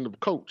class or you in the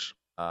coach?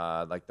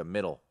 Like the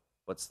middle.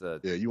 What's the?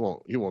 Yeah, you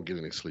won't get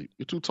any sleep.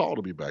 You're too tall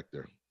to be back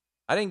there.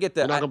 I didn't get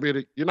that. You're not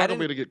gonna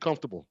be able to get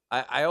comfortable.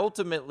 I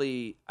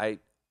ultimately I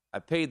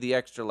paid the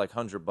extra like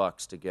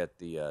 $100 to get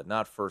the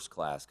not first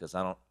class because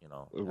I don't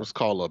It was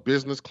called a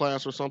business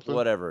class or something.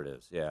 Whatever it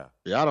is, yeah.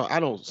 Yeah,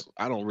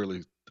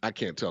 I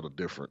can't tell the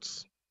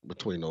difference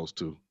between those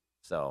two.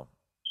 So,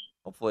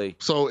 hopefully.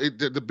 So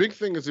the big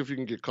thing is if you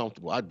can get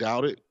comfortable. I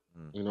doubt it.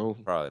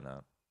 Probably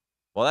not.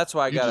 Well, that's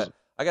why I got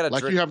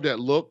like you have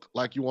that look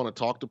like you want to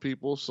talk to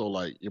people. So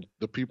like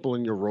the people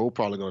in your row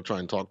probably going to try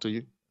and talk to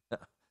you.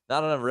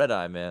 Not on a red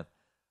eye, man.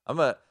 I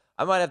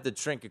might have to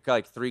drink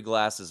like 3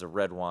 glasses of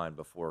red wine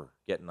before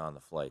getting on the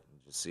flight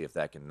and just see if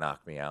that can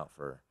knock me out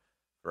for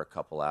a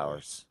couple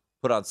hours.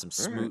 Put on some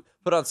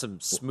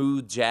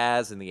smooth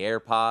jazz in the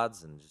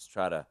AirPods and just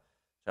try to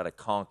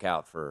conk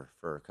out for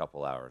a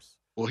couple hours.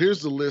 Well,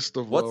 here's the list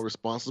of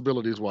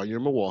responsibilities while you're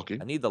in Milwaukee.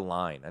 I need the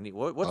line.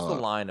 What's the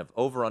line of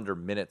over under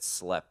minutes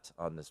slept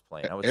on this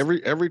plane?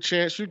 Every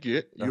chance you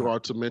get, you are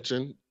to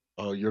mention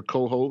your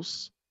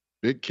co-hosts,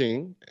 Big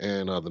King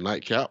and the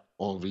Nightcap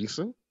on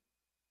VSiN.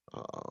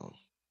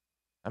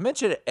 I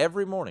mention it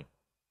every morning.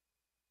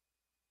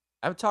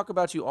 I talk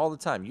about you all the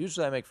time.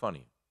 Usually I make fun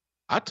of you.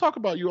 I talk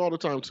about you all the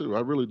time, too.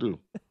 I really do.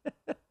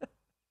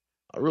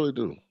 I really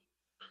do.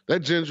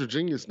 That Ginger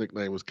Genius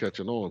nickname was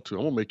catching on, too.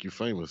 I'm going to make you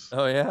famous.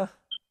 Oh, yeah?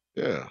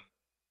 Yeah.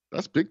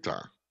 That's big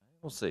time.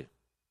 We'll see.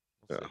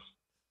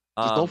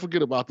 Just don't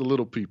forget about the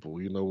little people,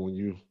 when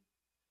you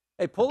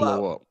pull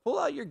up. Pull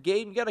out your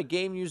game. You got a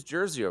game used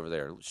jersey over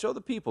there. Show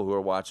the people who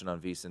are watching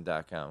on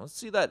VSiN.com. Let's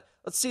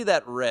see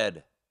that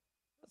red.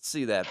 Let's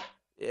see that.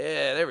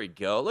 Yeah, there we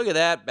go. Look at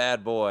that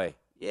bad boy.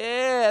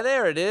 Yeah,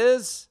 there it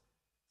is.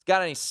 It's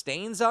got any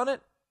stains on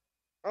it?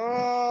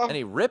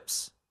 Any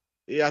rips?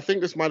 Yeah, I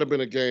think this might have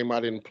been a game I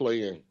didn't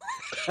play in.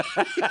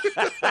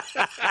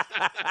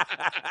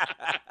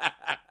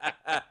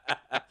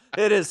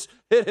 It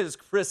is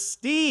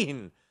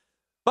pristine.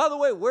 By the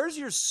way, where's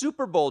your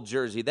Super Bowl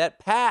jersey? That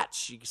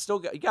patch, you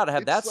got to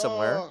have that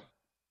somewhere.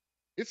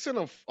 It's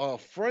in a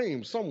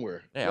frame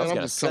somewhere. Yeah, I was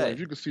going to say. Telling you, if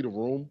you can see the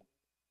room,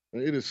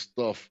 it is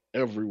stuff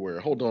everywhere.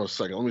 Hold on a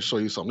second. Let me show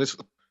you something. It's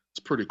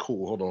pretty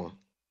cool. Hold on.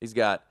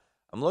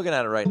 I'm looking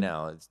at it right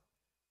now.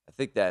 I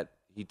think that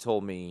he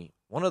told me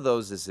one of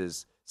those is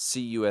his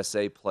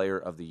CUSA Player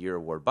of the Year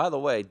award. By the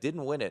way,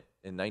 didn't win it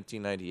in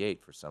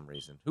 1998 for some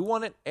reason. Who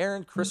won it?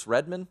 Chris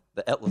Redmond,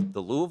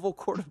 the Louisville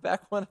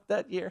quarterback, won it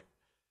that year.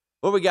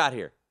 What we got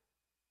here?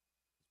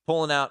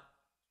 Pulling out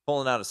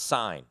a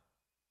sign.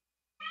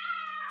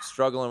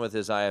 Struggling with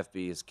his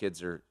IFB. His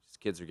kids are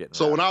getting.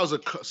 So when I was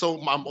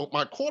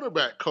my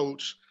quarterback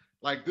coach,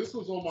 like this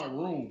was on my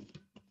room.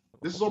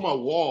 This is on my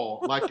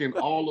wall, like in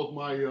all of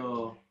my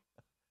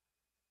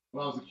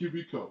when I was a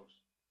QB coach.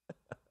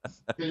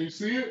 Can you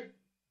see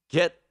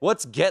it?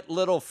 What's get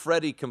little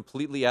Freddie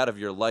completely out of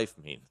your life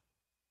mean?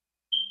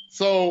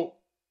 So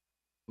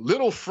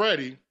little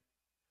Freddie.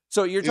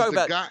 So you're talking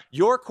about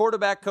your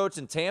quarterback coach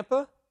in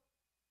Tampa?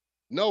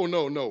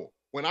 No.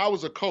 When I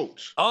was a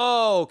coach.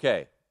 Oh,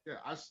 okay. Yeah,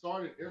 I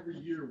started every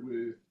year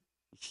with.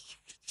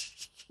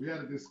 We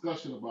had a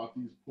discussion about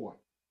these points.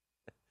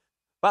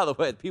 By the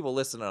way, people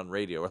listening on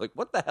radio are like,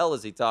 what the hell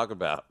is he talking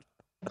about?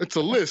 It's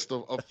a list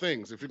of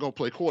things if you're going to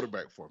play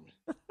quarterback for me.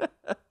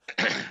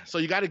 So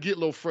you got to get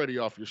Little Freddie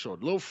off your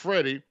shoulder. Little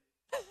Freddie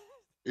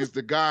is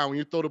the guy when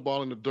you throw the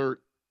ball in the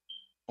dirt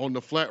on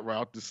the flat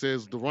route that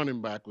says the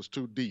running back was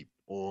too deep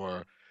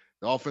or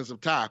the offensive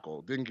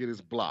tackle didn't get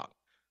his block.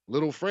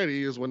 Little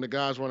Freddie is when the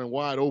guy's running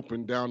wide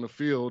open down the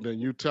field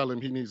and you tell him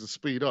he needs to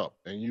speed up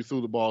and you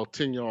threw the ball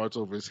 10 yards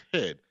over his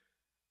head.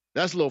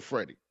 That's Little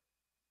Freddie.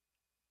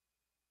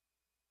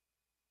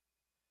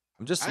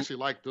 I actually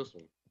like this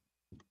one.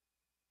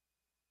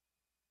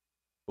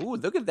 Ooh,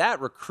 look at that.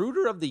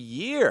 Recruiter of the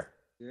Year.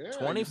 Yeah,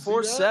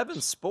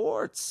 24/7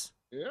 Sports.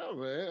 Yeah,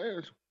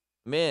 man.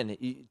 Man,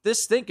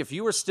 if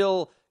you were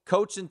still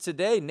coaching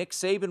today, Nick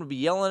Saban would be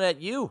yelling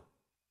at you.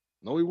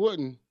 No, he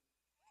wouldn't.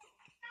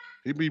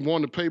 He'd be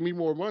wanting to pay me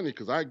more money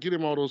because I get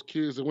him all those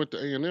kids that went to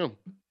A&M.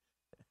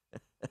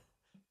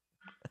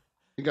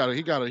 He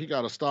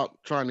gotta stop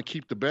trying to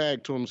keep the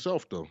bag to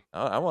himself, though.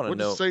 I want to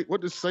know.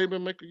 What does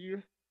Saban make a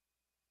year?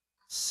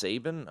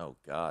 Saban? Oh,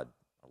 God.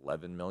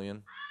 11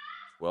 million?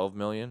 12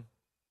 million?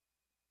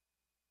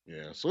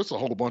 Yeah, so it's a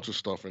whole bunch of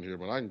stuff in here,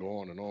 but I can go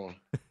on and on.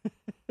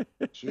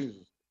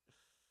 Jesus.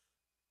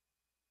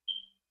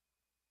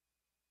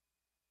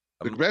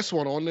 The best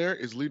one on there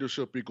is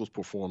leadership equals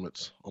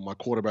performance on my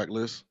quarterback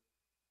list.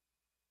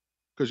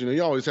 Because,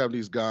 you always have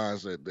these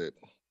guys that,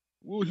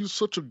 well, he's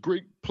such a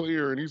great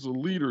player and he's a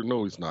leader.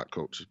 No, he's not,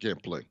 coach. You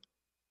can't play.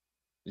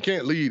 You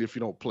can't lead if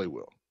you don't play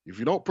well. If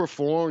you don't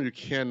perform, you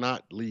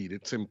cannot lead.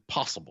 It's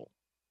impossible.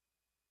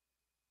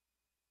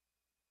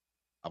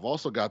 I've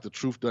also got the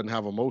truth doesn't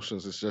have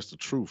emotions. It's just the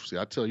truth. See,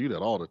 I tell you that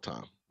all the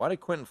time. Why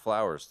did Quentin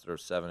Flowers throw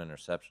 7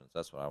 interceptions?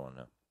 That's what I want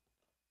to know.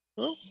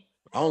 Well,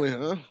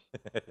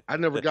 I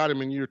never got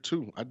him in year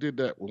 2. I did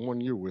that with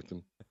 1 year with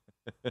him.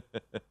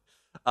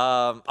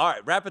 All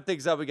right, wrapping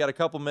things up. We got a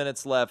couple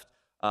minutes left.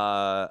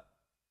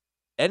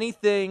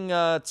 Anything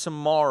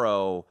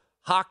tomorrow,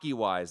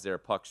 hockey-wise there,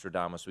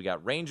 Puckstradamus? We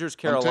got Rangers,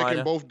 Carolina. I'm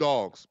taking both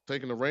dogs.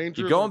 Taking the Rangers.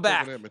 You're going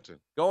back. Edmonton.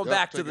 Going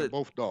back to the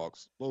both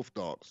dogs. Both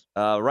dogs.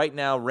 Right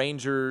now,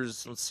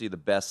 Rangers. Let's see the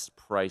best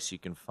price you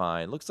can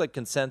find. Looks like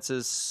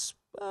consensus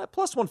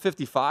plus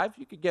 155.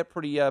 You could get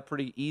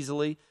pretty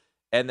easily.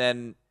 And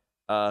then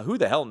who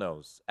the hell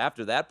knows?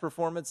 After that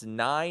performance,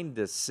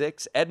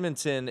 9-6.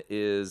 Edmonton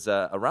is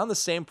around the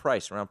same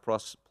price, around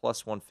plus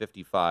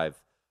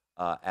 155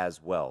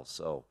 as well.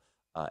 So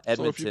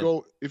Edmonton.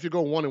 So if you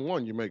go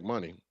 1-1, you make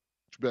money.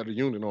 It's better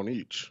unit on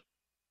each.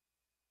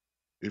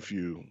 If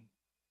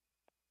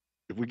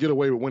we get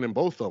away with winning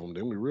both of them,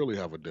 then we really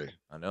have a day.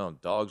 I know.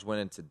 Dogs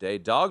winning today.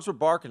 Dogs were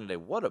barking today.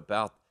 What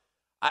about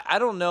 – I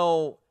don't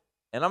know,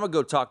 and I'm going to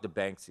go talk to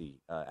Banksy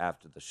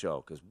after the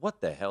show because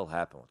what the hell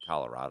happened with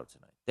Colorado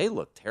tonight? They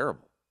looked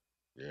terrible.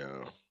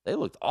 Yeah. They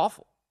looked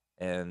awful.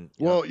 And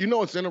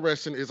what's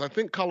interesting is I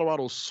think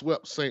Colorado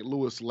swept St.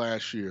 Louis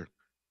last year.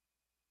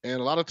 And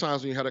a lot of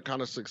times when you had that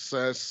kind of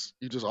success,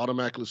 you just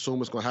automatically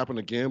assume it's going to happen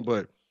again.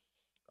 But,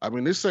 I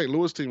mean, this St.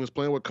 Louis team is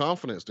playing with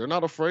confidence. They're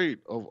not afraid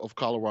of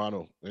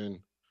Colorado. And,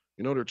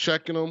 they're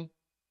checking them.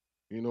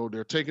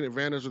 They're taking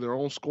advantage of their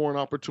own scoring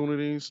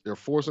opportunities. They're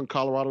forcing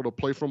Colorado to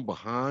play from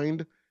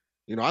behind.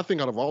 I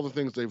think out of all the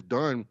things they've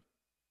done,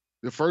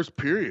 the first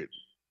period,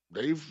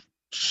 they've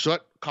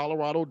shut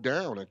Colorado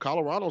down. And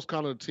Colorado's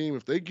kind of the team,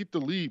 if they get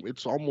the lead,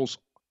 it's almost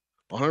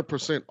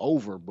 100%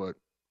 over. But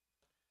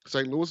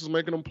St. Louis is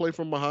making them play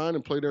from behind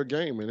and play their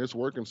game, and it's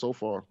working so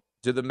far.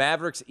 Do the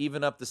Mavericks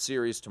even up the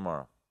series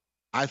tomorrow?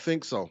 I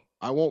think so.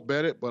 I won't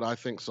bet it, but I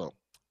think so.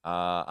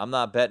 I'm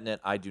not betting it.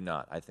 I do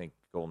not. I think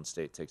Golden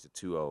State takes a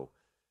 2-0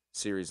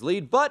 series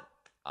lead, but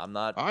I'm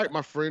not. All right,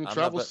 my friend.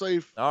 Travel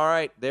safe. All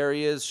right, there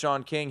he is,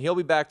 Sean King. He'll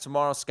be back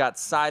tomorrow. Scott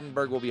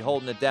Seidenberg will be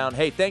holding it down.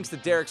 Hey, thanks to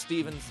Derek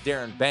Stevens,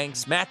 Darren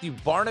Banks, Matthew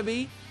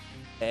Barnaby,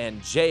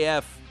 and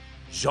JF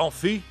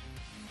Jean-Phi.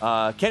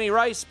 Kenny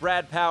Rice,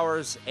 Brad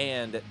Powers,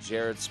 and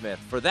Jared Smith.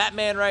 For that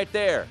man right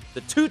there,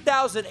 the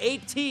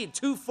 2018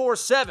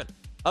 247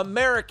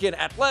 American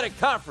Athletic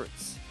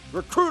Conference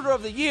Recruiter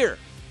of the Year,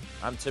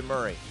 I'm Tim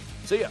Murray.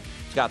 See ya.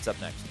 Scott's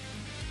up next.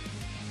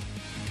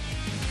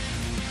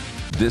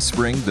 This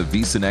spring, the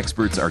VSiN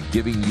experts are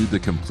giving you the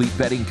complete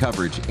betting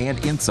coverage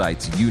and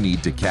insights you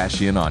need to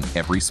cash in on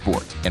every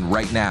sport. And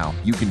right now,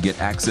 you can get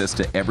access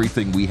to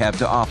everything we have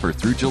to offer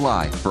through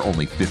July for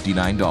only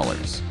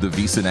 $59. The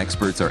VSiN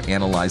experts are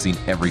analyzing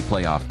every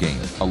playoff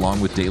game, along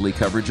with daily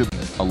coverage of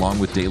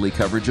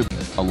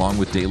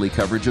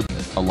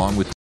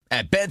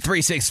At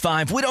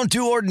Bet365, we don't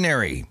do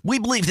ordinary. We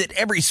believe that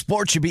every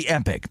sport should be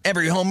epic.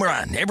 Every home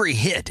run, every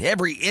hit,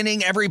 every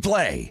inning, every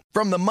play.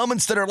 From the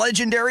moments that are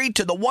legendary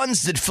to the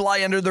ones that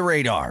fly under the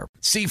radar.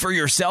 See for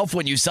yourself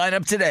when you sign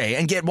up today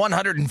and get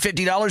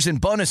 $150 in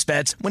bonus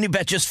bets when you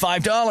bet just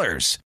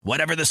 $5.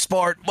 Whatever the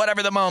sport,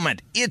 whatever the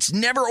moment, it's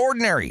never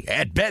ordinary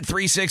at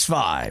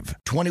Bet365.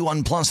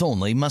 21 plus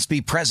only. Must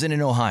be present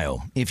in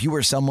Ohio. If you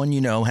or someone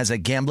you know has a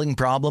gambling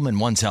problem and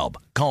wants help,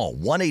 call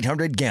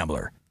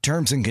 1-800-GAMBLER.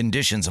 Terms and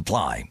conditions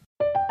apply.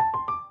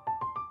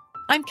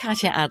 I'm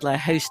Katya Adler,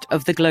 host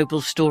of The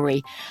Global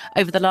Story.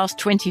 Over the last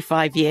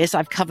 25 years,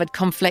 I've covered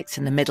conflicts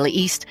in the Middle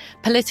East,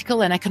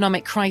 political and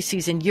economic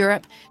crises in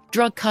Europe,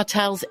 drug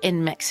cartels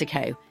in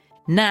Mexico.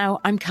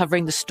 Now I'm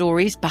covering the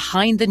stories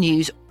behind the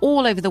news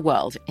all over the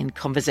world in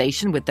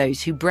conversation with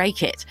those who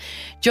break it.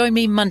 Join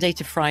me Monday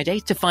to Friday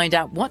to find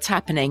out what's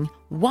happening,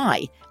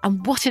 why,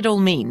 and what it all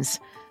means.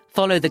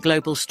 Follow The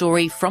Global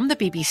Story from the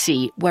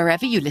BBC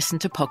wherever you listen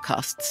to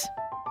podcasts.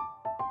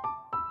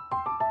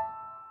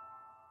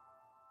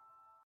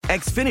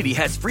 Xfinity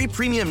has free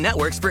premium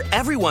networks for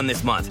everyone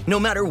this month, no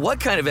matter what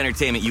kind of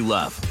entertainment you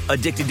love.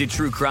 Addicted to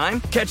true crime?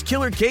 Catch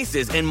killer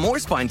cases and more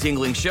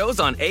spine-tingling shows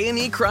on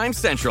A&E Crime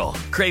Central.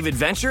 Crave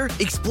adventure?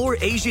 Explore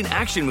Asian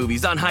action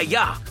movies on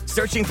Hi-YAH.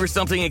 Searching for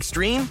something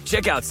extreme?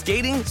 Check out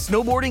skating,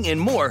 snowboarding, and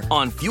more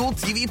on Fuel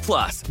TV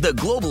Plus, the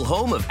global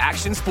home of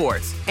action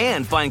sports.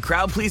 And find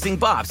crowd-pleasing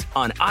bops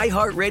on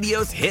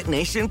iHeartRadio's Hit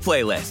Nation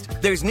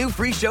playlist. There's new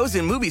free shows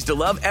and movies to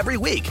love every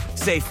week.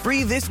 Say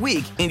free this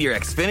week in your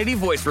Xfinity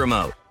voice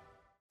remote.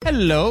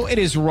 Hello, it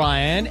is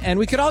Ryan, and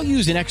we could all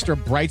use an extra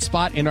bright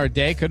spot in our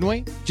day, couldn't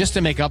we? Just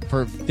to make up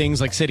for things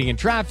like sitting in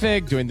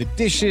traffic, doing the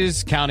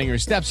dishes, counting your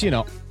steps,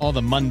 all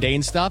the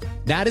mundane stuff.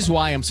 That is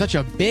why I'm such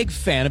a big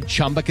fan of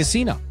Chumba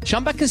Casino.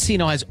 Chumba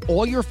Casino has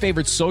all your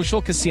favorite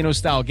social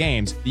casino-style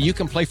games that you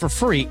can play for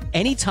free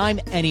anytime,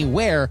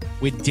 anywhere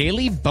with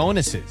daily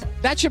bonuses.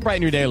 That should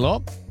brighten your day a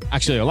little.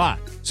 Actually, a lot.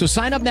 So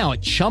sign up now at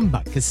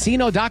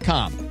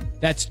ChumbaCasino.com.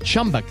 That's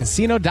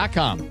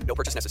ChumbaCasino.com. No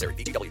purchase necessary.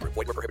 VGW Group.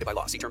 Void where prohibited by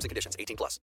law. See terms and conditions. 18+.